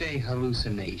you say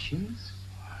hallucinations?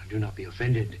 Do not be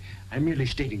offended. I'm merely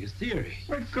stating a theory.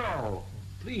 Let go.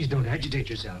 Please don't agitate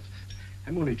yourself.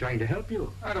 I'm only trying to help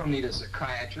you. I don't need a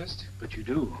psychiatrist. But you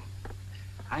do.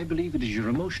 I believe it is your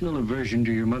emotional aversion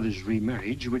to your mother's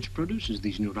remarriage which produces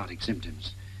these neurotic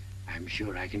symptoms. I'm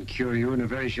sure I can cure you in a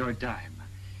very short time.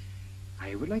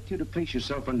 I would like you to place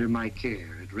yourself under my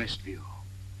care at Restview.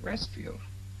 Restview?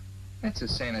 That's a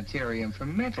sanitarium for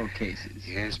mental cases.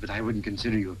 Yes, but I wouldn't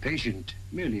consider you a patient,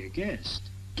 merely a guest.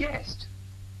 Guest?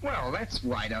 Well, that's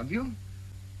right of you.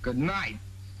 Good night,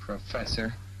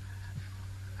 Professor.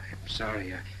 I'm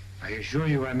sorry. I assure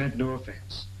you I meant no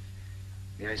offense.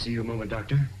 May I see you a moment,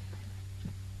 Doctor?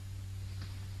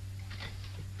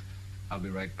 I'll be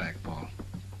right back, Paul.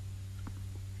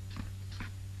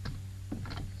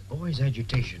 The boy's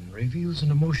agitation reveals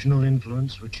an emotional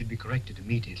influence which should be corrected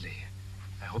immediately.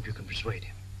 I hope you can persuade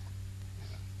him.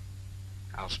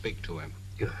 I'll speak to him.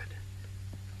 Good.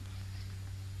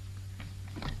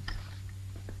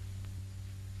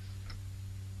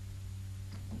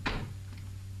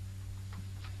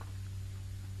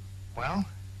 Well?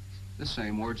 The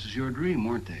same words as your dream,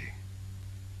 weren't they?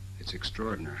 It's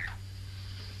extraordinary.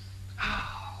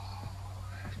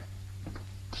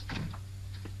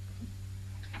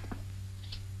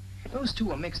 Those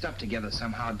two are mixed up together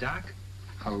somehow, Doc.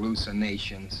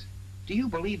 Hallucinations. Do you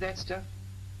believe that stuff?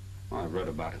 Well, I've read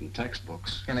about it in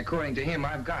textbooks. And according to him,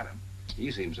 I've got 'em.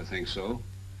 He seems to think so.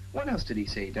 What else did he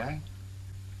say, Doc?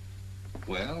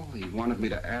 Well, he wanted me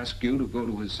to ask you to go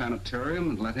to his sanitarium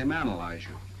and let him analyze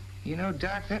you. You know,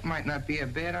 Doc, that might not be a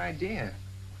bad idea.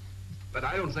 But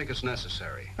I don't think it's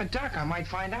necessary. But, Doc, I might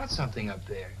find out something up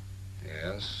there.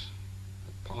 Yes.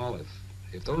 But, Paul,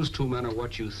 if those two men are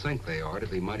what you think they are,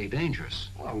 it'd be mighty dangerous.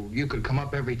 Well, you could come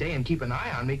up every day and keep an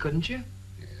eye on me, couldn't you?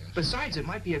 Yes. Besides, it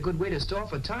might be a good way to stall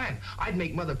for time. I'd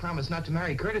make Mother promise not to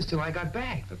marry Curtis till I got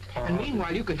back. But, Paul... And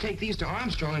meanwhile, you could take these to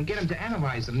Armstrong and get him to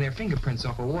analyze them, their fingerprints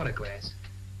off a water glass.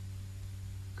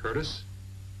 Curtis?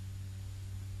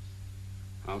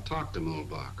 I'll talk to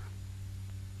Mulbach.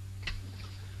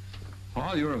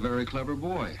 Paul, you're a very clever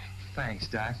boy. Thanks,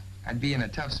 Doc. I'd be in a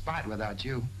tough spot without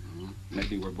you.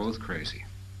 Maybe we're both crazy.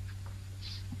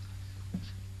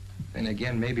 Then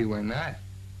again, maybe we're not.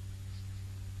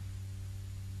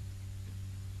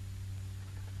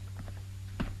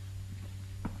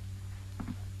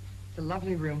 It's a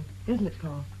lovely room, isn't it,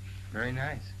 Paul? Very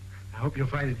nice. I hope you'll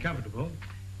find it comfortable.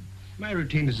 My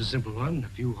routine is a simple one.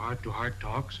 A few heart-to-heart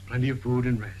talks, plenty of food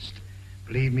and rest.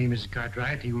 Believe me, Mrs.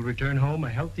 Cartwright, he will return home a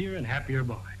healthier and happier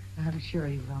boy. I'm sure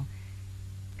he will.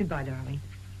 Goodbye, darling.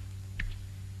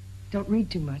 Don't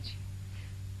read too much.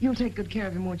 You'll take good care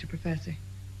of him, won't you, Professor?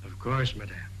 Of course,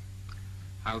 Madame.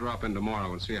 I'll drop in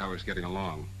tomorrow and see how he's getting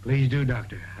along. Please do,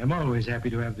 Doctor. I'm always happy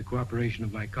to have the cooperation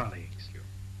of my colleagues.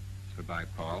 Goodbye,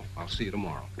 Paul. I'll see you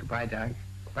tomorrow. Goodbye, Doc.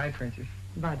 Goodbye, Princess.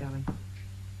 Goodbye, darling.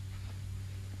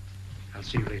 I'll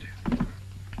see you later.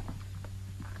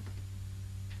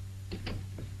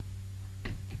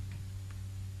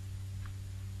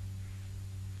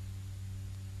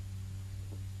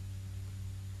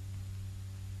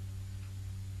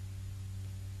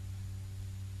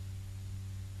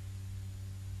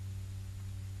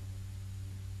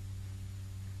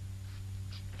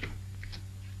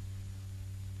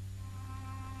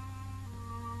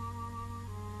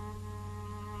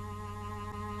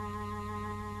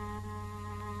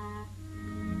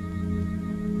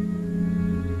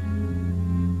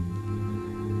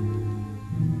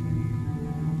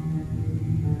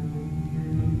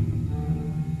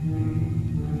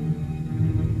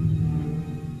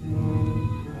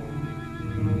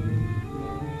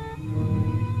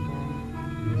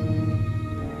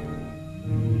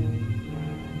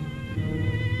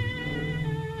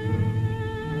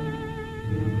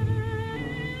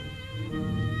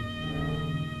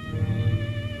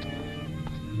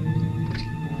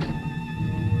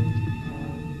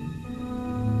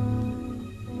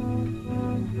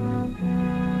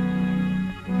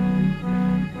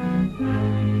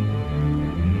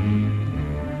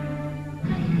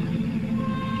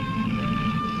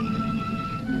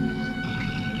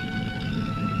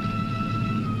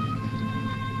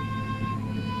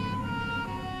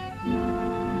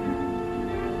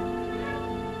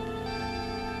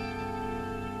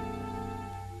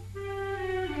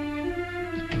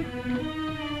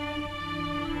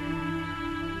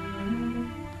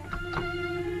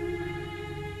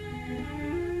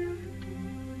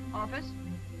 Office?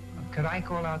 Could I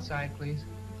call outside, please?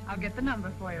 I'll get the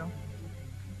number for you.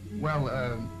 Well,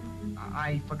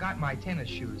 I forgot my tennis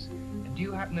shoes. Do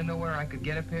you happen to know where I could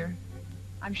get a pair?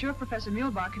 I'm sure Professor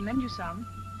Muehlbach can lend you some.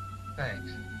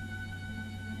 Thanks.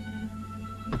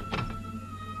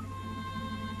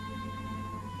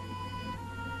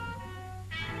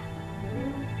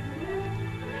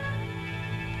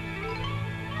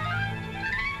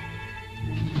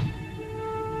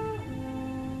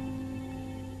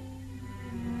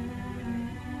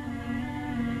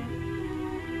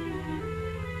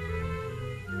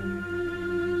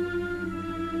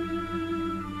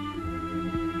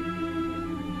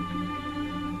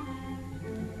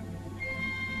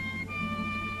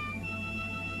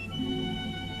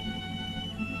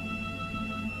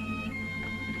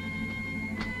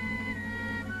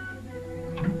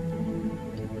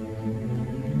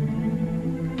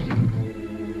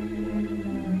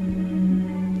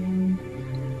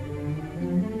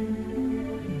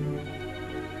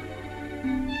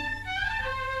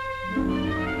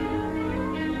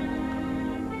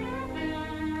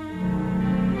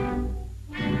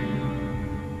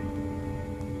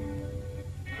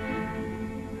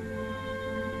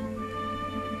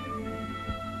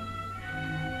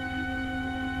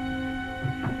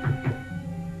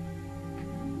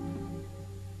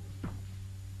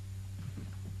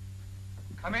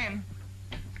 Come in.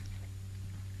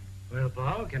 Well,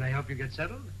 Paul, can I help you get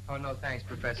settled? Oh, no, thanks,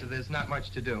 Professor. There's not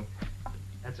much to do.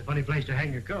 That's a funny place to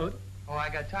hang your coat. Oh, I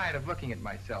got tired of looking at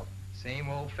myself. Same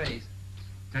old face.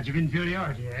 Touch of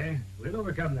inferiority, eh? We'll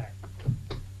overcome that.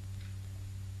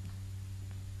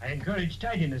 I encourage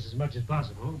tidiness as much as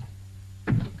possible.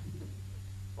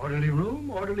 Orderly room,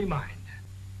 orderly mind.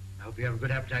 I hope you have a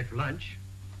good appetite for lunch.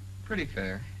 Pretty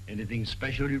fair. Anything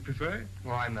special you prefer?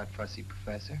 Well, I'm not fussy,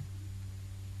 Professor.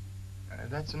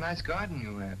 That's a nice garden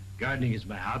you have. Gardening is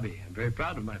my hobby. I'm very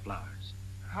proud of my flowers.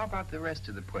 How about the rest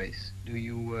of the place? Do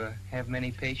you have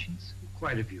many patients?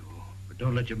 Quite a few, but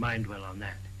don't let your mind dwell on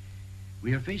that.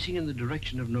 We are facing in the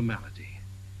direction of normality.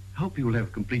 I hope you will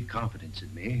have complete confidence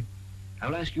in me. I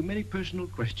will ask you many personal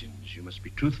questions. You must be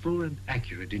truthful and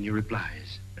accurate in your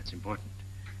replies. That's important.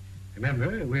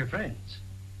 Remember, we're friends.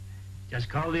 Just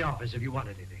call the office if you want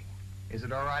anything. Is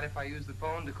it all right if I use the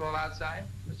phone to call outside?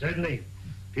 Certainly.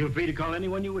 Feel free to call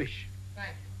anyone you wish. Thank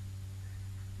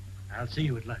you. I'll see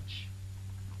you at lunch.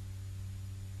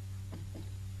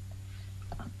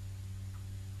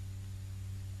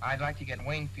 I'd like to get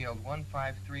Waynfield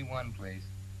 1531, please.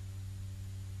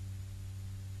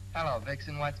 Hello,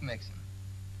 Vixen. What's mixing?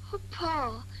 Oh,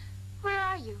 Paul, where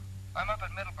are you? I'm up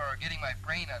at Middleborough getting my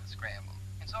brain unscrambled.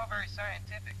 It's all very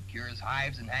scientific. Cures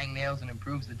hives and hangnails and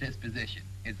improves the disposition,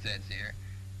 it says here.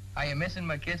 Are you missing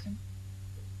my kissing?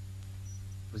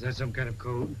 Was that some kind of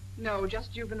code? No,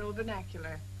 just juvenile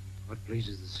vernacular. What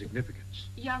pleases the significance?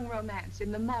 Young romance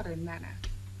in the modern manner.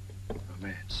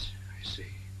 Romance, I see.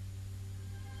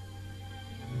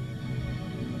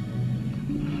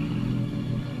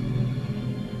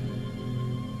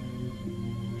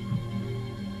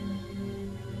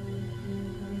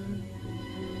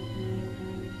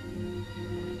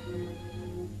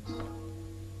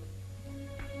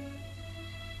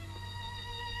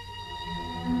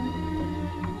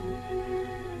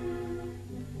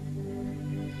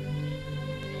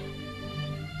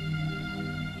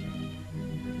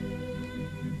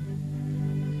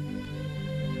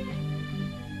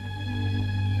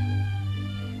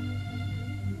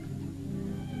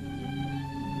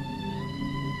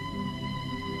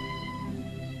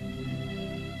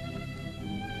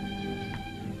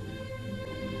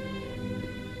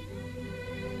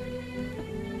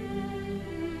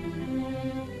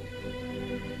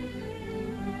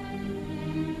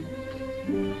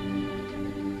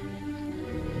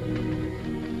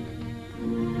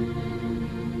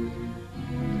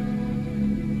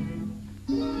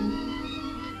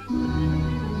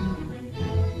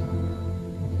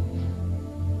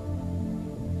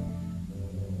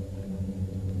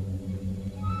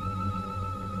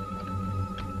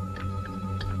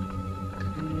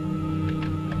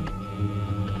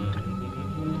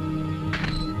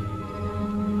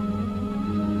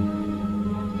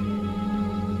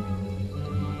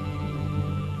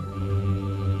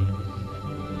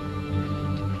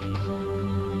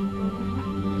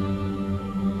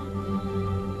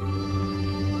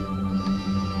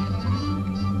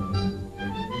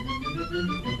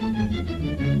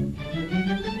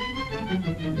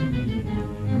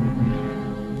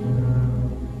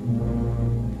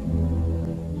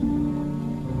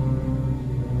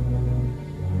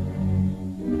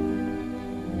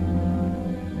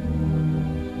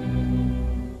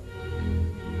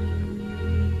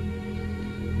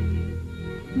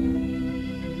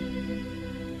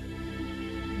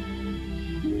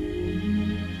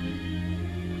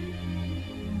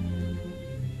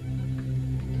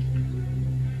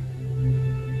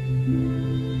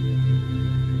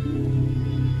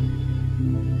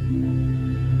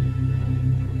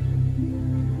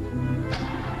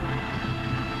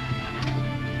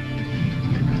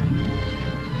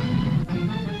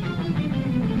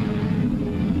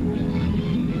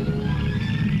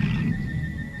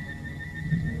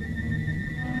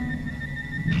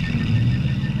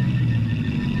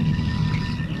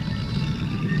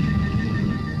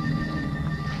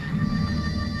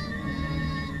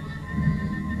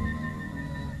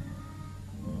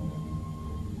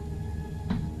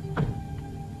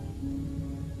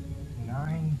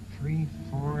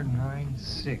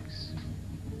 93496.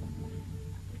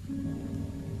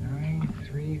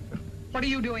 934. What are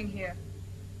you doing here?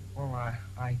 Oh,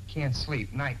 I can't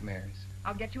sleep. Nightmares.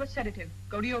 I'll get you a sedative.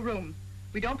 Go to your room.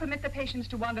 We don't permit the patients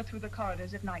to wander through the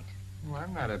corridors at night. Well,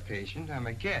 I'm not a patient. I'm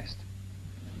a guest.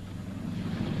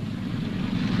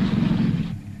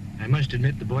 I must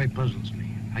admit the boy puzzles me.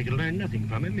 I can learn nothing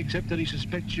from him except that he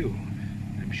suspects you.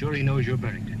 I'm sure he knows you're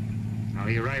Barrington. How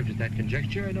he arrived at that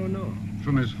conjecture, I don't know.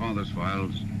 From his father's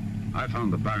files, I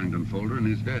found the Barrington folder in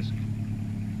his desk.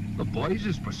 The boy's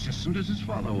as persistent as his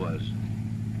father was.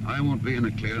 I won't be in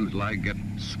the clear until I get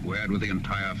squared with the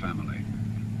entire family.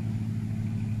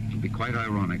 It'll be quite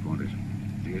ironic, won't it?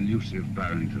 The elusive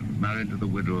Barrington, married to the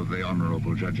widow of the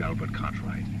Honorable Judge Albert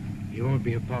Cartwright. He won't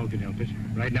be if Paul can help it.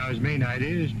 Right now, his main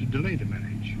idea is to delay the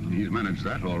marriage. He's managed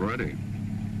that already.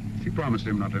 She promised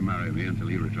him not to marry me until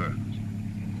he returns.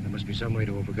 There must be some way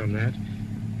to overcome that.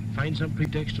 Find some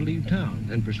pretext to leave town,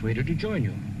 then persuade her to join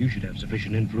you. You should have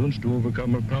sufficient influence to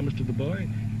overcome her promise to the boy.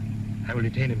 I will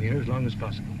detain him here as long as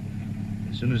possible.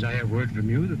 As soon as I have word from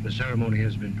you that the ceremony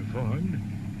has been performed,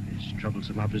 his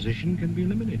troublesome opposition can be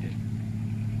eliminated.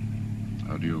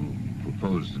 How do you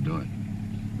propose to do it?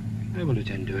 I will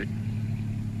attend to it.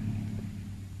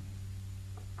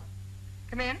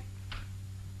 Come in.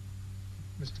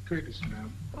 Mr. Curtis,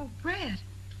 ma'am. Oh, Brad.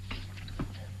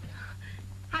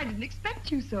 I didn't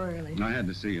expect you so early. I had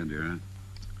to see you, dear.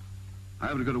 I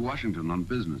have to go to Washington on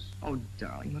business. Oh,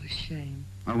 darling, what a shame.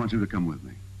 I want you to come with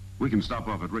me. We can stop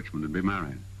off at Richmond and be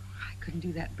married. I couldn't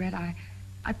do that, Brad.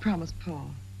 I promised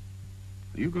Paul.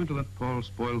 Are you going to let Paul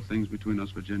spoil things between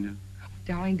us, Virginia?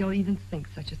 Darling, don't even think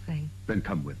such a thing. Then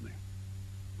come with me.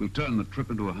 We'll turn the trip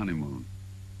into a honeymoon.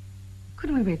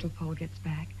 Couldn't we wait till Paul gets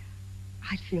back?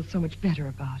 I'd feel so much better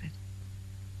about it.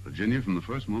 Virginia, from the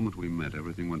first moment we met,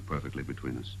 everything went perfectly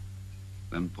between us.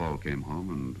 Then Paul came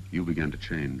home and you began to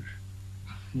change.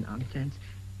 Nonsense.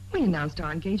 We announced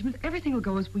our engagement. Everything will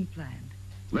go as we planned.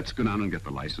 Let's go down and get the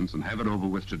license and have it over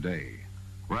with today.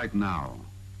 Right now.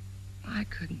 I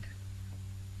couldn't.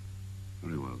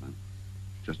 Very well, then.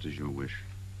 Just as your wish.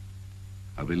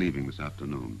 I'll be leaving this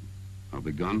afternoon. I'll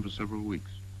be gone for several weeks.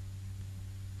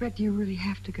 Brett, do you really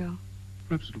have to go?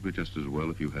 Perhaps it'll be just as well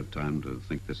if you have time to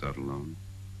think this out alone.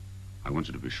 I want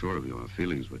you to be sure of your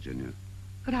feelings, Virginia.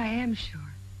 But I am sure.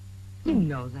 You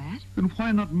know that. Then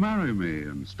why not marry me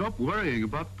and stop worrying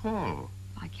about Paul?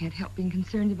 I can't help being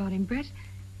concerned about him, Brett.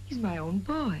 He's my own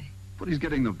boy. But he's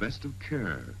getting the best of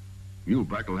care.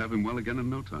 Muleback will have him well again in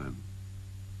no time.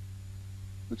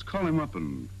 Let's call him up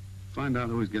and find out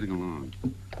how he's getting along.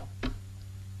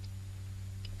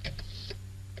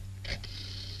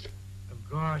 Of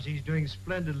course, he's doing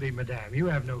splendidly, madame. You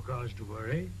have no cause to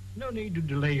worry. No need to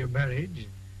delay your marriage.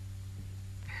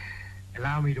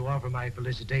 Allow me to offer my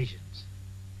felicitations.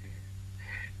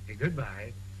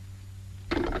 Goodbye.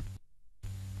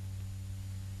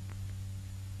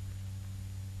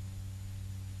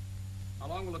 How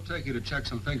long will it take you to check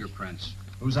some fingerprints?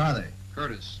 Whose are they?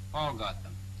 Curtis. Paul got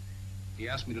them. He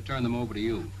asked me to turn them over to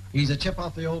you. He's a chip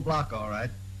off the old block, all right.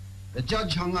 The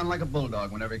judge hung on like a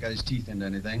bulldog whenever he got his teeth into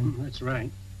anything. That's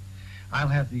right. I'll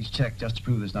have these checked just to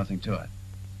prove there's nothing to it.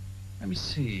 Let me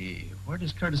see. Where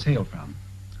does Curtis hail from?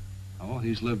 Oh,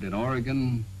 he's lived in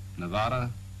Oregon, Nevada,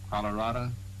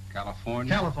 Colorado,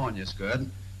 California. California's good.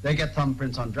 They get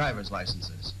thumbprints on driver's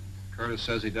licenses. Curtis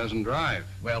says he doesn't drive.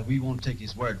 Well, we won't take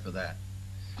his word for that.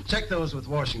 Check those with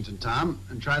Washington, Tom,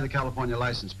 and try the California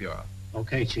License Bureau.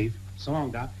 Okay, Chief. So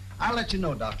long, Doc. I'll let you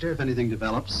know, Doctor, if anything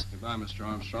develops. Goodbye, Mr.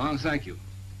 Armstrong. Thank you.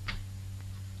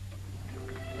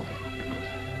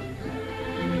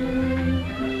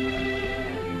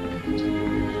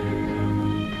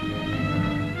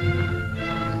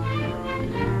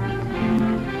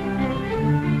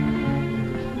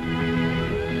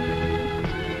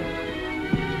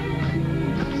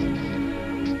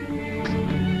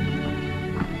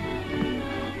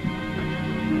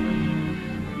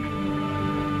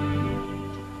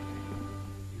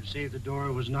 Say the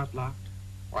door was not locked?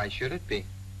 Why should it be?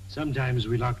 Sometimes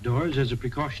we lock doors as a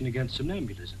precaution against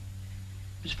somnambulism.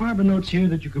 Miss Farber notes here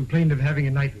that you complained of having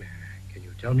a nightmare. Can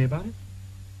you tell me about it?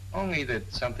 Only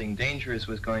that something dangerous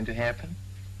was going to happen.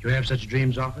 You have such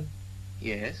dreams often?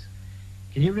 Yes.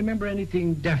 Can you remember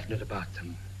anything definite about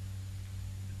them?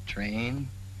 The train,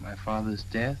 my father's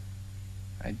death.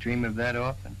 I dream of that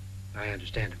often. I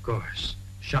understand, of course.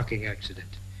 Shocking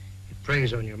accident. It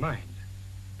preys on your mind.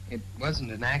 It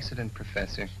wasn't an accident,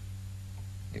 Professor.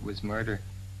 It was murder.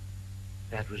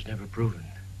 That was never proven.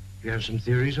 You have some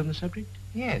theories on the subject?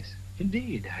 Yes.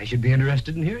 Indeed. I should be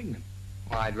interested in hearing them.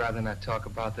 Well, I'd rather not talk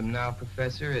about them now,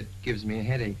 Professor. It gives me a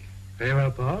headache. Very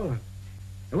well, Paul.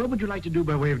 Now, what would you like to do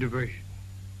by way of diversion?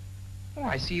 Oh,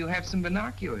 I see you have some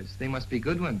binoculars. They must be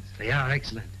good ones. They are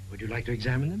excellent. Would you like to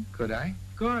examine them? Could I?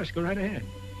 Of course, go right ahead.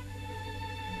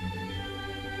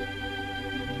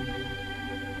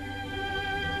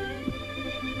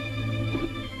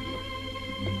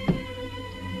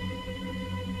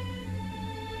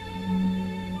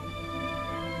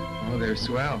 Oh, they're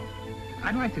swell.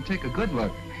 I'd like to take a good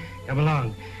look. Come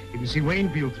along. You can see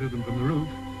Waynfield through them from the roof.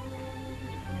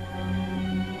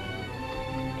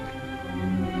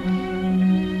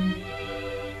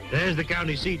 There's the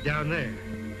county seat down there.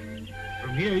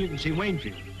 From here, you can see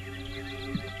Waynfield.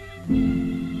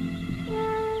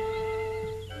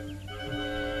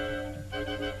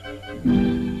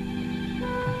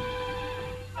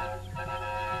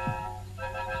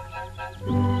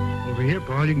 Over here,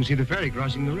 Paul, you can see the ferry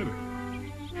crossing the river.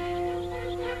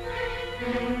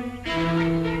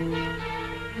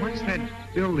 What's that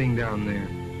building down there?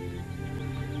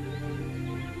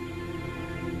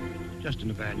 Just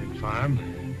an abandoned farm.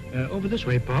 Over this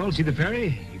way, Paul. See the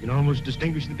ferry? You can almost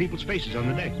distinguish the people's faces on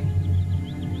the deck.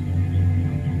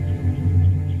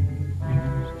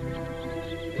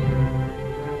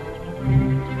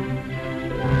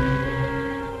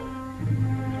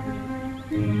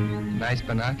 Nice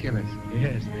binoculars.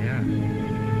 Yes, they are.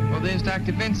 Well, there's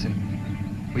Dr. Vincent.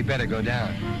 We better go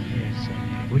down. Yes.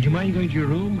 Would you mind going to your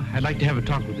room? I'd like to have a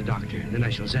talk with the doctor. Then I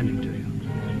shall send him to you.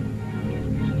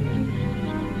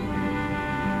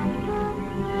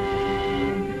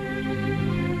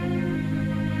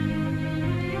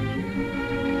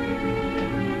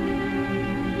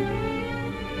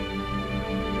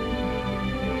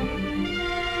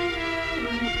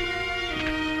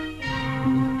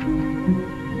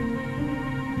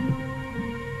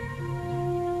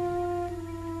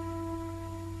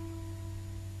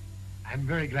 I'm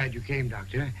very glad you came,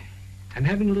 Doctor. I'm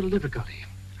having a little difficulty.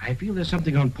 I feel there's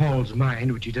something on Paul's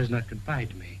mind which he does not confide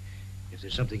to me. If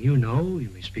there's something you know, you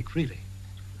may speak freely.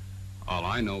 All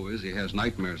I know is he has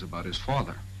nightmares about his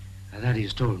father. That he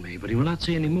has told me, but he will not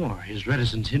say any more. His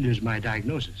reticence hinders my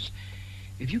diagnosis.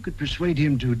 If you could persuade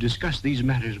him to discuss these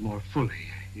matters more fully,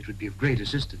 it would be of great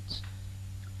assistance.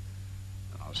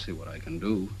 I'll see what I can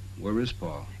do. Where is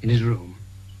Paul? In his room.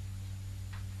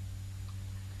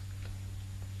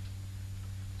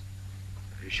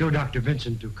 Show Dr.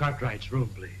 Vincent to Cartwright's room,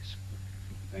 please.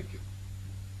 Thank you.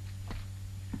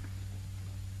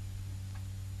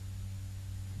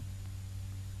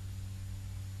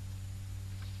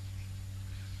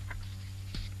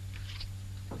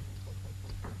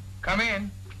 Come in.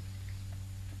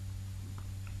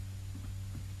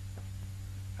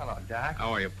 Hello, Doc.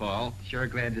 How are you, Paul? Sure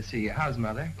glad to see you. How's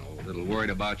Mother? Oh, a little worried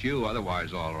about you.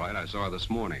 Otherwise, all right. I saw her this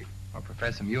morning. Well,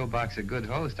 Professor Muehlbach's a good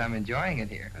host. I'm enjoying it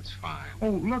here. That's fine. Oh,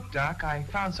 look, Doc, I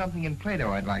found something in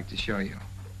Plato I'd like to show you.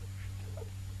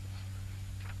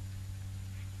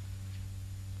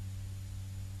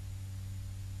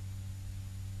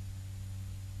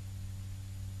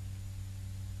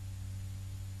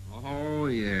 Oh,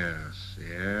 yes,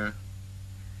 yeah.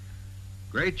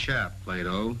 Great chap,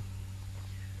 Plato.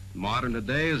 Modern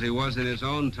today as he was in his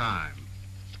own time.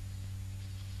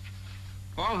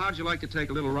 Paul, how'd you like to take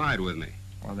a little ride with me?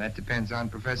 Well, that depends on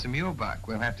Professor Muehlbach.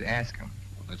 We'll have to ask him.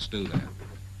 Well, let's do that.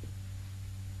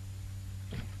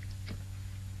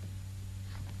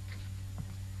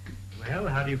 Well,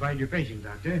 how do you find your patient,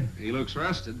 Doctor? He looks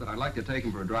rested, but I'd like to take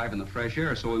him for a drive in the fresh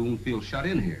air so he won't feel shut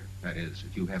in here. That is,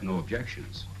 if you have no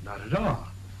objections. Not at all.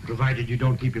 Provided you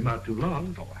don't keep him out too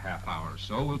long. Oh, a half hour or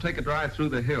so. We'll take a drive through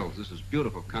the hills. This is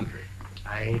beautiful country.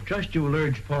 I trust you will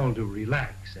urge Paul to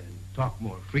relax and talk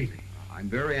more freely. I'm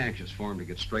very anxious for him to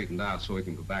get straightened out so he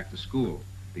can go back to school.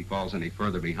 If he falls any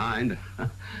further behind,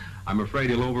 I'm afraid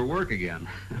he'll overwork again.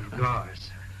 Of course.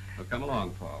 Well, come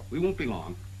along, Paul. We won't be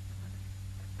long.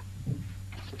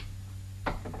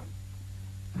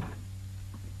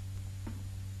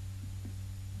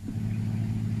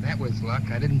 That was luck.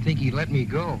 I didn't think he'd let me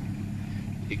go.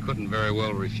 He couldn't very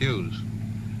well refuse.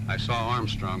 I saw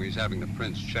Armstrong. He's having the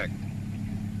prints checked.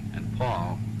 And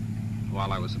Paul,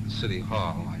 while I was at the city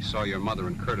hall, I saw your mother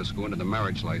and Curtis go into the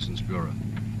marriage license bureau.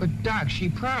 But, Doc, she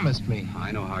promised me.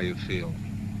 I know how you feel.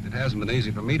 It hasn't been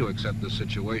easy for me to accept this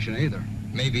situation either.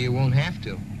 Maybe you won't have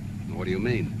to. What do you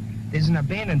mean? There's an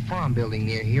abandoned farm building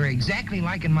near here, exactly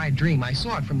like in my dream. I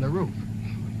saw it from the roof.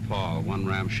 Paul, one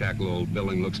ramshackle old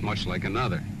building looks much like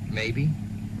another. Maybe.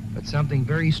 But something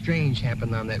very strange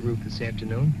happened on that roof this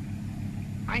afternoon.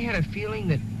 I had a feeling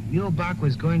that Muehlbach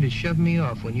was going to shove me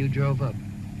off when you drove up.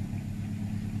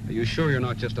 Are you sure you're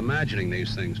not just imagining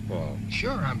these things, Paul?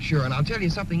 Sure, I'm sure. And I'll tell you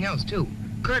something else, too.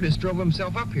 Curtis drove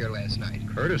himself up here last night.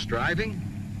 Curtis driving?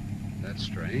 That's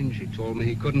strange. He told me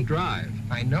he couldn't drive.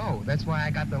 I know. That's why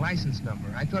I got the license number.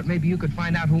 I thought maybe you could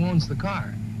find out who owns the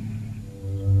car.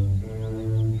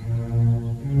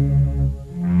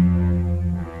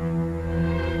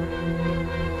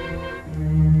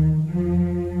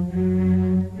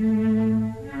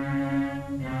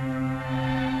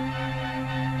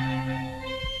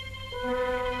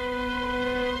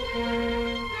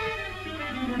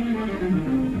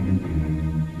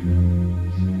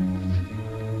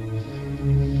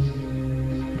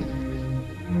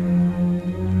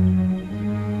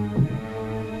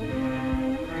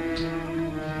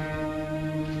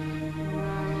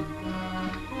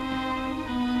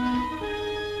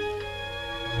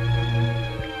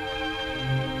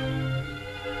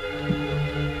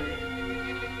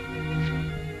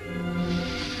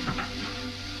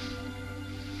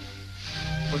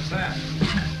 What's that?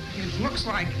 It looks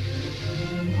like...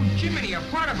 Oh, Jiminy, a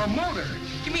part of a motor.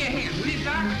 Give me a hand, will you,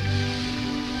 Doc?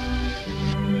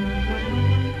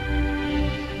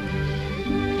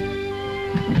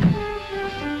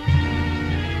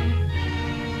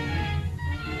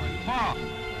 Paul,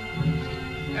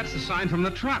 that's the sign from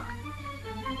the truck.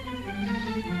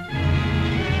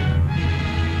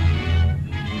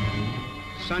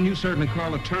 Son, you certainly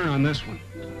called a turn on this one.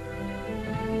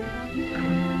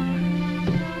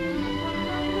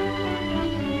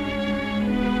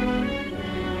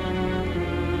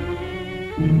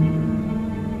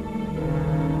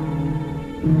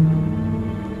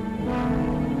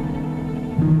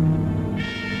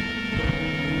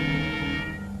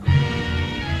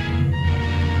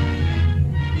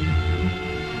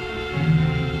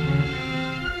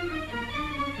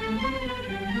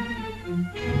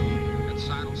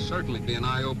 Certainly be an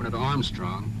eye-opener to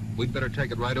Armstrong. We'd better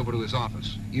take it right over to his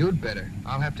office. You'd better.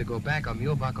 I'll have to go back or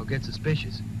Muehlbach will get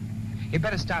suspicious. You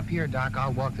better stop here, Doc.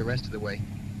 I'll walk the rest of the way.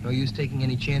 No use taking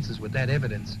any chances with that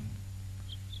evidence.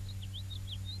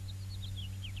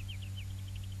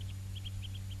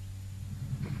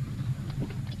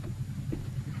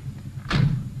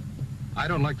 I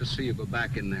don't like to see you go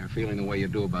back in there feeling the way you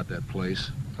do about that place.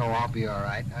 Oh, I'll be all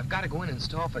right. I've got to go in and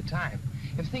stall for time.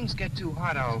 If things get too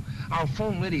hot, I'll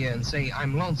phone Lydia and say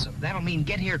I'm lonesome. That'll mean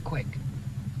get here quick.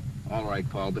 All right,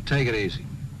 Paul, but take it easy.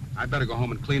 I'd better go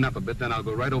home and clean up a bit, then I'll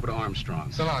go right over to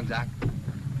Armstrong. So long, Doc.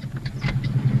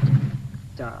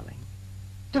 Darling,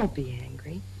 don't be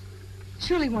angry.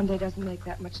 Surely one day doesn't make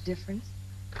that much difference.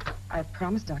 I've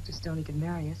promised Dr. Stone he could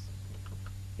marry us.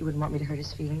 You wouldn't want me to hurt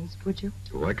his feelings, would you?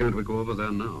 Why can't we go over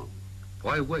there now?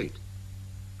 Why wait?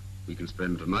 We can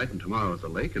spend tonight and tomorrow at the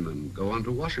lake and then go on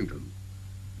to Washington.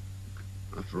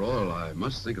 After all, I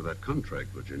must think of that contract,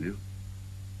 Virginia.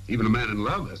 Even a man in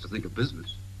love has to think of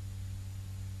business.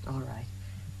 All right.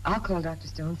 I'll call Dr.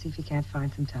 Stone, see if he can't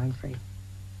find some time free.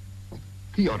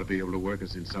 He ought to be able to work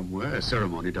us in somewhere. A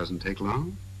ceremony doesn't take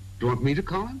long. Do you want me to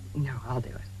call him? No, I'll do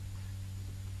it.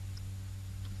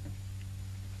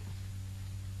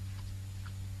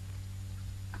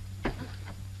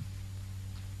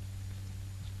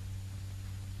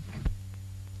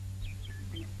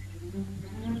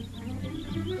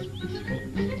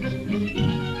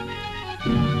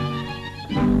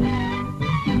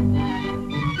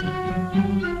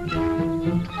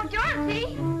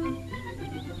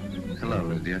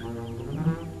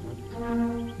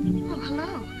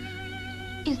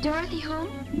 Dorothy home?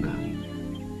 No.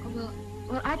 Oh,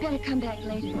 well, I better come back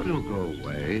later. Oh, don't go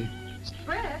away.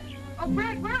 Fred? Oh,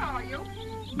 Fred, where are you?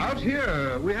 Out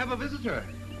here. We have a visitor.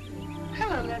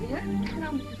 Hello, Lydia.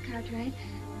 Hello, Mrs. Cartwright.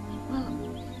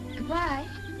 Well, goodbye.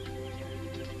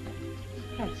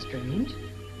 That's strange.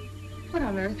 What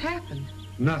on earth happened?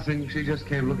 Nothing. She just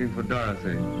came looking for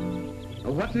Dorothy.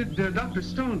 What did Dr.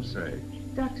 Stone say?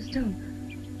 Dr.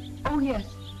 Stone? Oh, yes.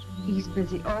 He's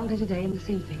busy all day today and this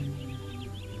evening.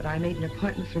 But I made an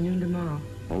appointment for noon tomorrow.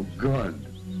 Oh, good.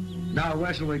 Now,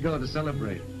 where shall we go to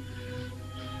celebrate?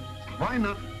 Why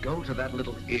not go to that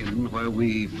little inn where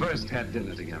we first had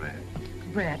dinner together?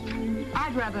 Brett,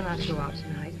 I'd rather not go out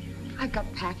tonight. I've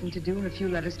got packing to do and a few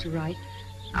letters to write.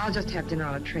 I'll just have dinner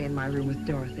on a tray in my room with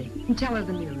Dorothy and tell her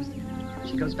the news.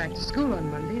 She goes back to school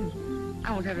on Monday and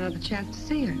I won't have another chance to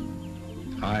see her.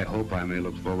 I hope I may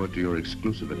look forward to your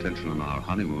exclusive attention on our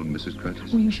honeymoon, Mrs.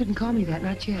 Curtis. Well, you shouldn't call me that,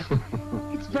 not yet.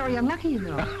 It's very unlucky, you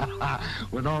know.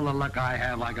 With all the luck I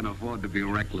have, I can afford to be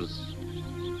reckless.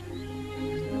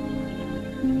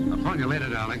 I'll phone you later,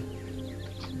 darling.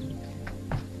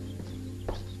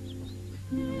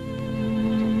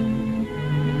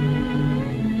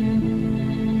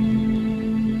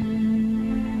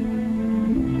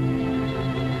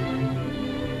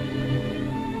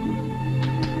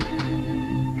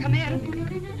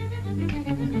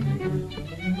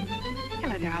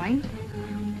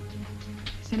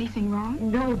 Is anything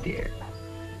wrong? No, dear.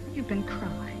 You've been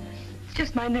crying. It's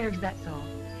just my nerves, that's all.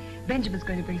 Benjamin's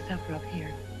going to bring supper up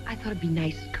here. I thought it'd be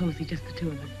nice and cozy, just the two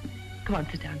of us. Come on,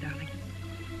 sit down, darling.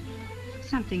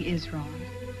 Something is wrong.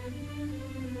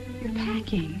 You're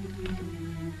packing.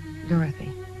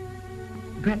 Dorothy,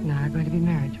 Brett and I are going to be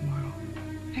married tomorrow.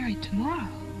 Married tomorrow?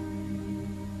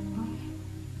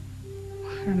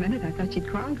 Oh. For a minute, I thought you'd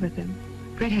quarreled with him.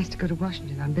 Brett has to go to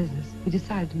Washington on business. We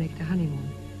decided to make it a honeymoon.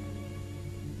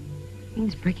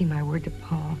 Means breaking my word to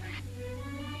Paul.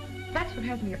 That's what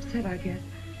has me upset, I guess.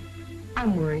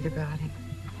 I'm worried about him.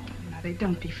 Mother,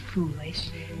 don't be foolish.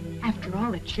 After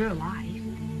all, it's your life.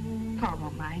 Paul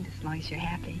won't mind as long as you're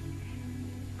happy.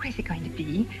 Where's he going to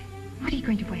be? What are you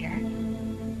going to wear?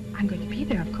 I'm going to be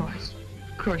there, of course.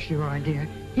 Of course you are, dear.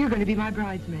 You're going to be my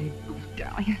bridesmaid. Oh,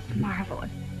 darling, that's marvelous.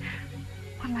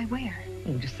 What'll I wear?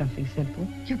 Oh, just something simple.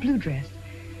 Your blue dress.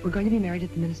 We're going to be married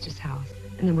at the minister's house,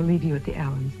 and then we'll leave you at the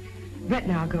Allens. Brett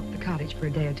and I'll go up to the cottage for a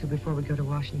day or two before we go to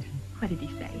Washington. What did he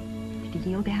say? Did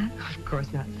he yield down? Of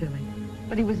course not, silly.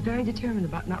 But he was very determined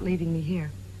about not leaving me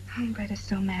here. Oh, Brett is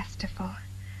so masterful.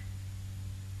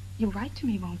 You'll write to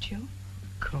me, won't you?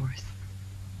 Of course.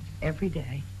 Every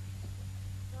day.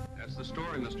 That's the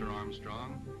story, Mr.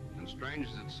 Armstrong. And strange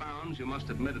as it sounds, you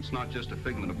must admit it's not just a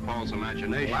figment of Paul's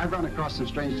imagination. Well, I've run across some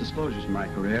strange disclosures in my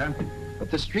career, but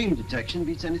the stream detection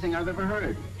beats anything I've ever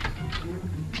heard.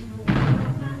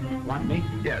 Want me?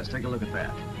 Yes, take a look at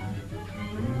that.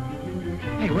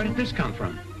 Hey, where did this come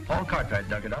from? Paul Cartwright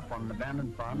dug it up on an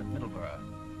abandoned farm at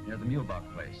Middleborough, near the Mulebach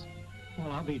place.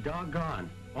 Well, I'll be doggone.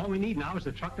 All we need now is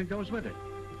the truck that goes with it.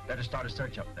 Better start a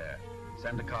search up there.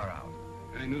 Send a car out.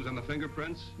 Any news on the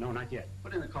fingerprints? No, not yet.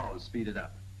 Put in a call and speed it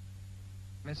up.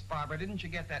 Miss Barber, didn't you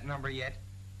get that number yet?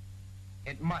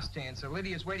 It must answer.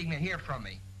 Lydia's waiting to hear from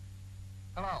me.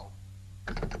 Hello?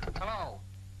 Hello?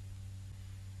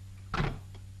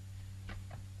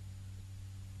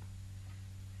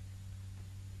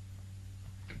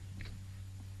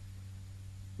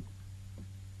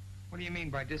 What do you mean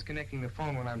by disconnecting the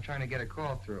phone when I'm trying to get a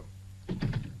call through?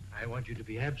 I want you to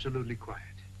be absolutely quiet.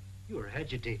 You are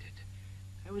agitated.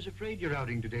 I was afraid your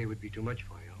outing today would be too much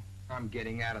for you. I'm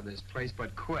getting out of this place,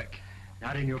 but quick.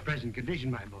 Not in your present condition,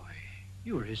 my boy.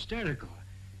 You were hysterical.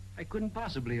 I couldn't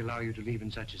possibly allow you to leave in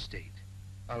such a state.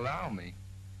 Allow me?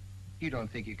 You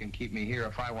don't think you can keep me here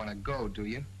if I want to go, do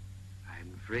you?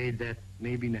 I'm afraid that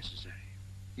may be necessary.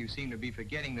 You seem to be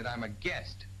forgetting that I'm a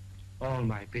guest. All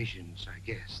my patients are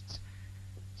guests.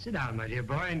 Sit down, my dear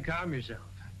boy, and calm yourself.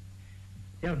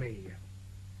 Tell me,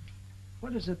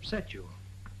 what has upset you?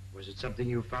 Was it something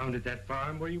you found at that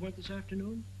farm where you went this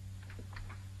afternoon?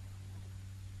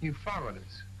 You followed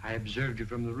us. I observed you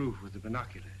from the roof with the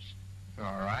binoculars.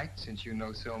 All right, since you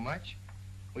know so much.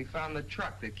 We found the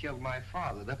truck that killed my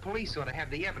father. The police ought to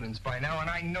have the evidence by now, and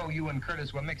I know you and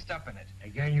Curtis were mixed up in it.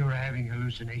 Again, you were having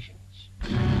hallucinations.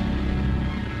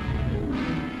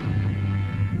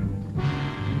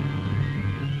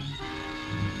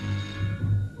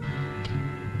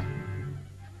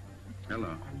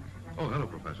 Hello. Oh, hello,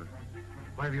 Professor.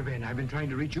 Where have you been? I've been trying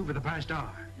to reach you for the past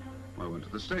hour. I went to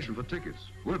the station for tickets.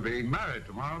 We're being married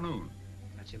tomorrow noon.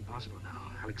 That's impossible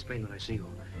now. I'll explain when I see you.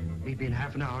 Meet me in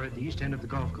half an hour at the east end of the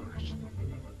golf course.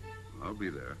 I'll be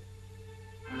there.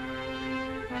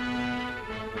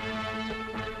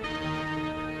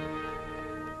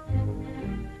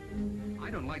 I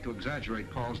don't like to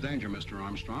exaggerate Paul's danger, Mr.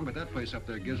 Armstrong, but that place up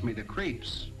there gives me the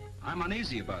creeps. I'm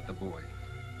uneasy about the boy.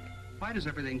 Why does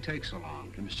everything take so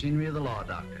long? The machinery of the law,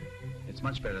 Doctor. It's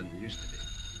much better than it used to be.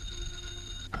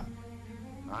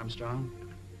 Armstrong?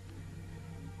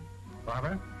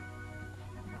 Barber?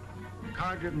 The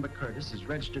car driven by Curtis is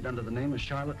registered under the name of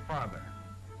Charlotte Farber.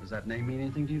 Does that name mean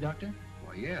anything to you, Doctor?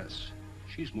 Why, yes.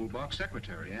 She's Mulebach's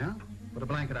secretary. Yeah? Put a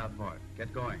blanket out for it.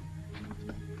 Get going.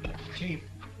 Chief,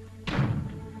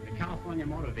 the California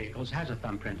Motor Vehicles has a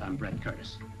thumbprint on Brett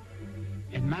Curtis.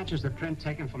 It matches the print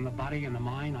taken from the body in the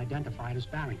mine identified as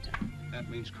Barrington. That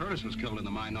means Curtis was killed in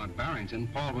the mine, not Barrington.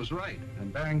 Paul was right.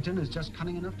 And Barrington is just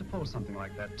cunning enough to pull something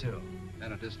like that, too.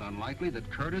 Then it isn't unlikely that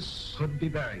Curtis... Could be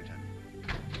Barrington.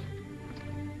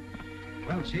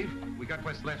 Well, Chief, we got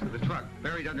what's left of the truck,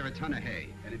 buried under a ton of hay.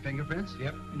 Any fingerprints?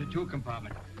 Yep, in the tool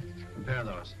compartment. Compare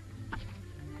those.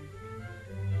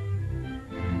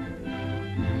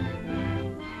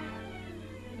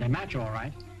 They match all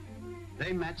right.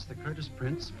 They match the Curtis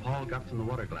prints Paul got from the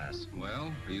water glass.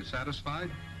 Well, are you satisfied?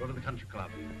 Go to the country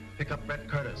club. Pick up Brett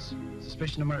Curtis.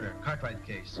 Suspicion of murder. Cartwright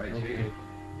case. Right, okay. Chief.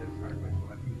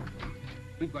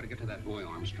 We've got to get to that boy,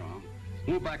 Armstrong.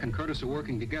 Mulebach and Curtis are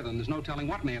working together, and there's no telling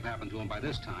what may have happened to him by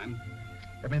this time.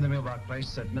 Get me in the Mulebach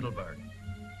place at Middleburg.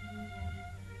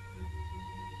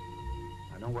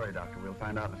 don't worry, Doctor. We'll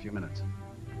find out in a few minutes.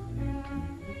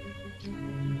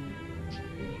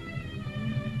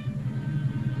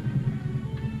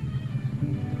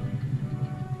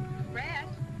 Brad,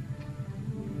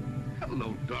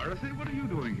 Hello, Dorothy. What are you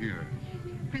doing here?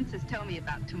 Princess told me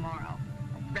about tomorrow.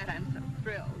 Brad, I'm so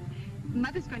thrilled.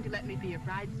 Mother's going to let me be your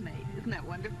bridesmaid. Isn't that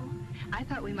wonderful? I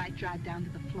thought we might drive down to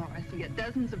the florist and get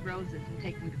dozens of roses and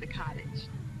take them to the cottage.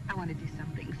 I want to do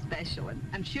something special, and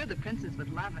I'm sure the princess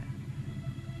would love it.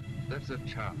 That's a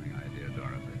charming idea,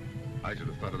 Dorothy. I should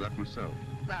have thought of that myself.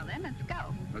 Well, then, let's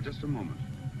go. Now, just a moment.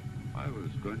 I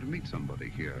was going to meet somebody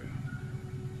here.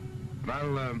 But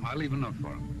I'll leave a note for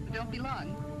him. Don't be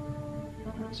long.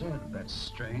 That's it. That's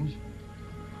strange.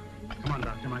 Come on,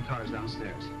 Doctor. My car's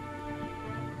downstairs.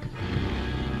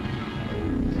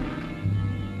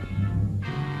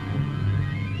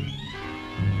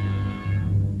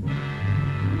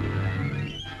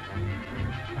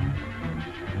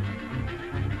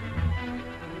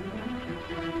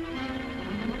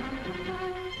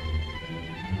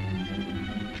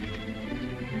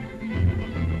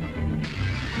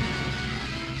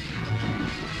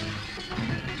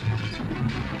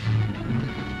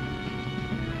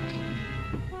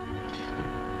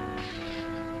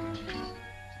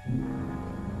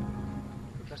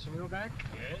 Professor Muehlberg?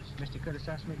 Yes? Mr. Curtis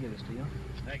asked me to give this to you.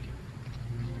 Thank you.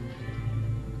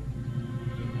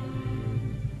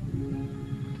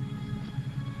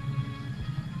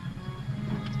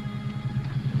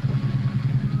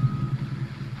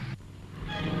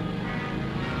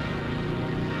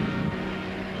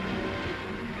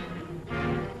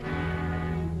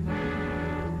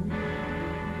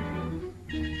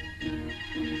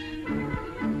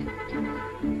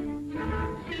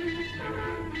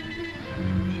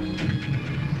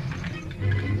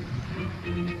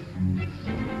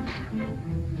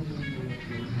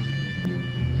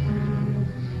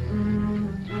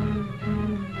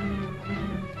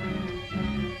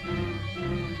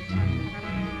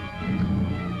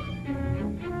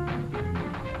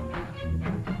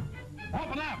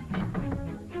 Open up!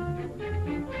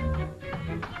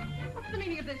 What's the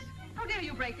meaning of this? How dare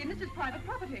you break in? This is private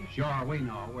property. Sure, we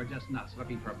know. We're just nuts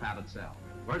looking for a padded cell.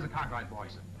 Where's the Cartwright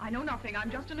boys? I know nothing.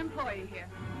 I'm just an employee here.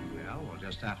 Well, we'll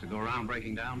just have to go around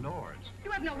breaking down doors.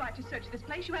 You have no right to search this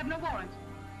place. You have no warrant.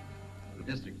 The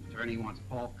district attorney wants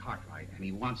Paul Cartwright, and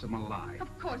he wants him alive.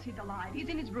 Of course he's alive. He's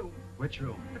in his room. Which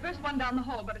room? The first one down the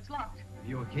hall, but it's locked. Have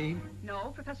you a key?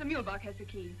 No, Professor Muehlberg has the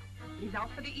key. He's out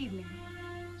for the evening.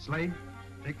 Slade,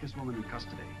 take this woman in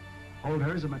custody. Hold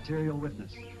her as a material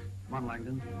witness. Come on,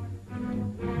 Langdon.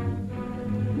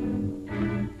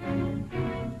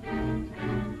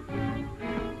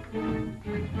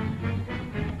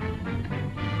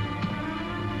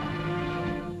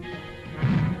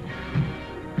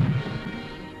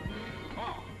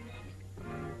 Oh.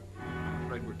 I'm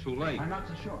afraid we're too late. I'm not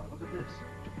so sure. Look at this.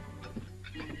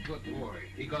 Good boy.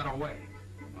 He got away.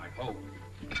 I hope.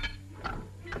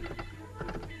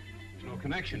 There's no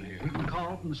connection here. We can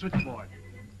call from the switchboard.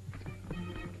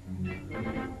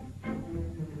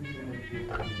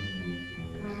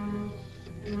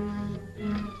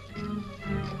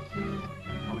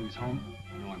 Calling his home?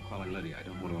 No, I'm calling Lydia. I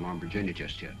don't want to alarm Virginia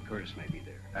just yet. Curtis may be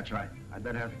there. That's right. I'd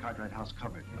better have the Cartwright house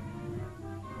covered.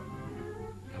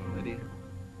 Hello, Lydia?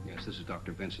 Yes, this is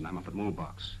Dr. Vincent. I'm up at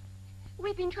Moolbox.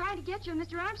 We've been trying to get you in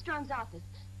Mr. Armstrong's office.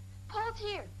 Paul's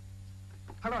here.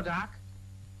 Hello, Doc.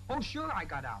 Oh, sure, I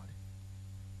got out.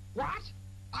 What?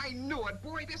 I knew it.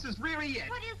 Boy, this is really it.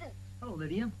 What is it? Hello,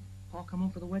 Lydia. Paul come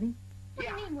home for the wedding? What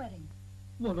do you mean wedding?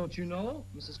 Well, don't you know?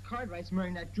 Mrs. Cartwright's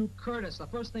marrying that Duke Curtis the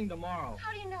first thing tomorrow.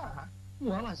 How do you know?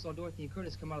 Well, I saw Dorothy and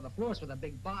Curtis come out of the florist with a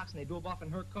big box, and they drove off in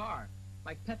her car.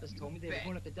 Mike Pepys told me they were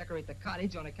going up to decorate the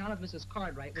cottage on account of Mrs.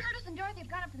 Cartwright. Curtis and Dorothy have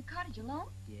gone up to the cottage alone?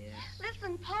 Yes.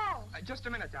 Listen, Paul. Just a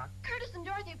minute, Doc. Curtis and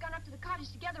Dorothy have gone up to the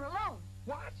cottage together alone.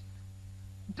 What?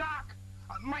 Doc,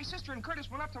 my sister and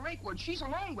Curtis went up to Lakewood. She's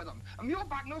alone with them.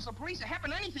 Muehlbach knows the police. If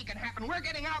happen, anything can happen. We're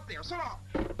getting out there. So long.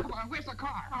 Come on, where's the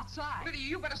car? Outside. Lydia,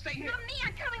 you better stay here. Not me.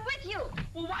 I'm coming with you.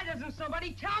 Well, why doesn't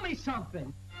somebody tell me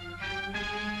something?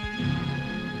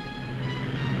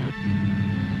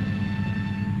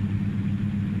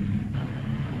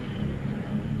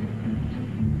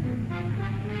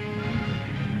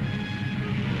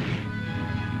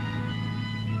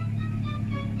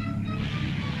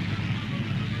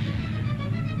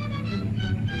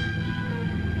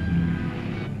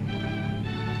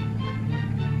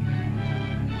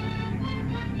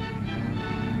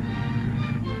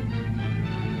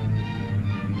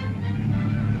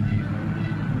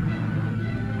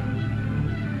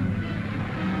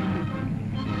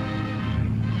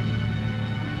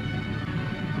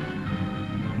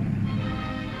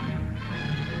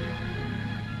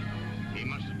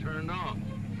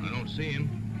 see him.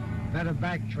 Better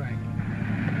backtrack.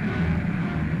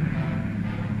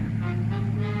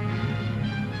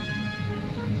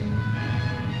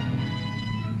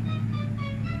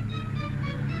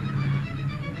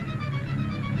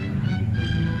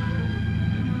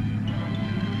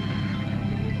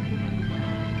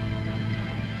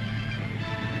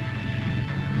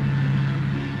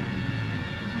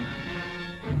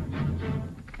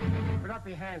 Put up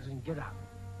your hands and get up.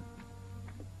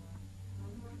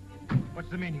 What's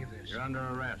the meaning of this? You're under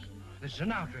arrest. This is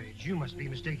an outrage. You must be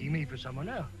mistaking me for someone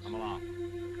else. Come along.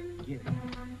 Get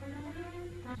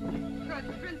Sure,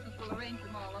 the princess will arrange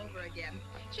them all over again.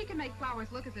 She can make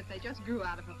flowers look as if they just grew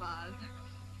out of a vase.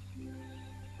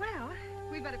 Well,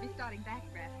 we better be starting back,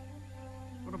 Brett.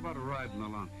 What about a ride in the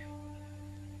launch?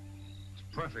 It's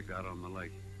perfect out on the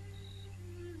lake.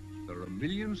 There are a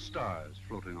million stars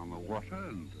floating on the water,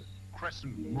 and the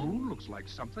crescent moon looks like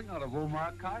something out of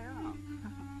Omar Khayyam.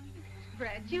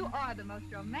 Brett, you are the most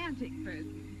romantic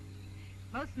person.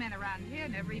 Most men around here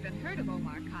never even heard of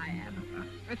Omar Khayyam.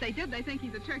 Or if they did, they think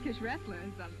he's a Turkish wrestler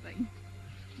or something.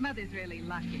 Mother's really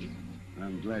lucky.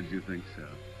 I'm glad you think so.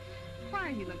 Why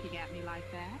are you looking at me like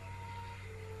that?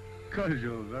 Because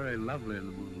you're very lovely in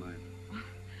the moonlight.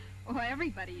 Oh,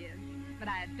 everybody is. But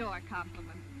I adore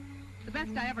compliments. The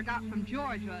best I ever got from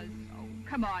George was, oh,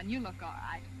 come on, you look all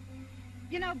right.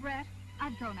 You know, Brett,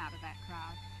 I've grown out of that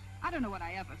crowd. I don't know what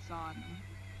I ever saw in them.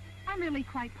 I'm really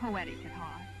quite poetic at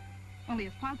heart. Only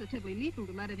it's positively lethal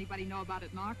to let anybody know about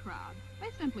it in our crowd.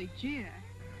 They simply jeer.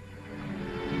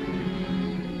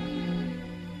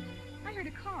 I heard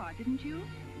a car, didn't you?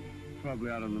 Probably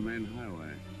out on the main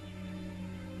highway.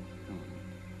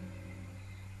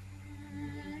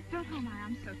 Don't hold my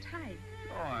arm so tight.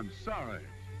 Oh, I'm sorry.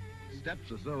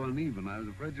 Steps are so uneven, I was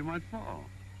afraid you might fall.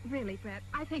 Really, Brett,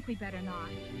 I think we better not.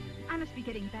 I must be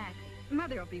getting back.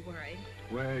 Mother will be worried.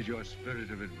 Where's your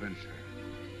spirit of adventure?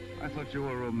 I thought you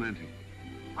were romantic.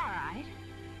 All right.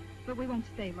 But we won't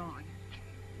stay long.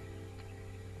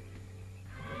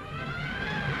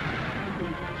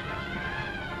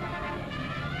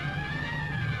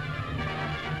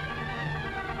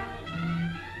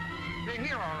 They're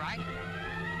here, all right.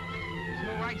 There's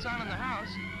no lights on in the house.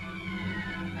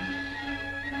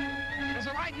 There's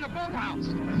a light in the boathouse.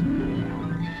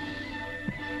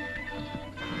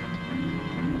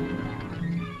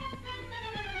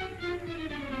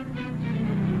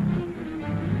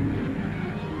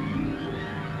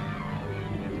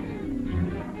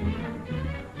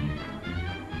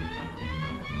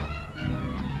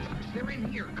 They're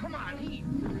in here. Come on, eat.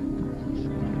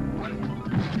 What?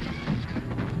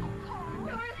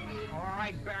 All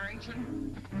right,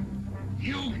 Barrington.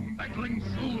 You meddling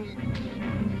fool!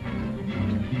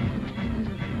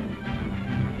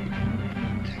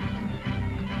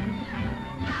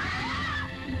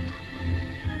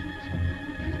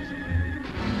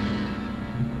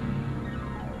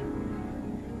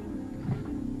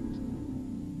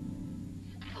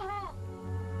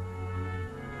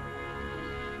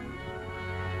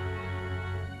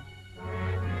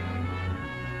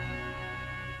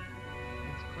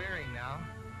 It's clearing now.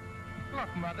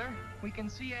 Look, Mother, we can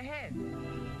see ahead.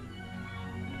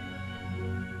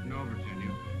 No,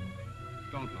 Virginia.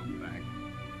 Don't look back.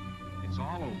 It's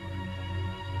all over.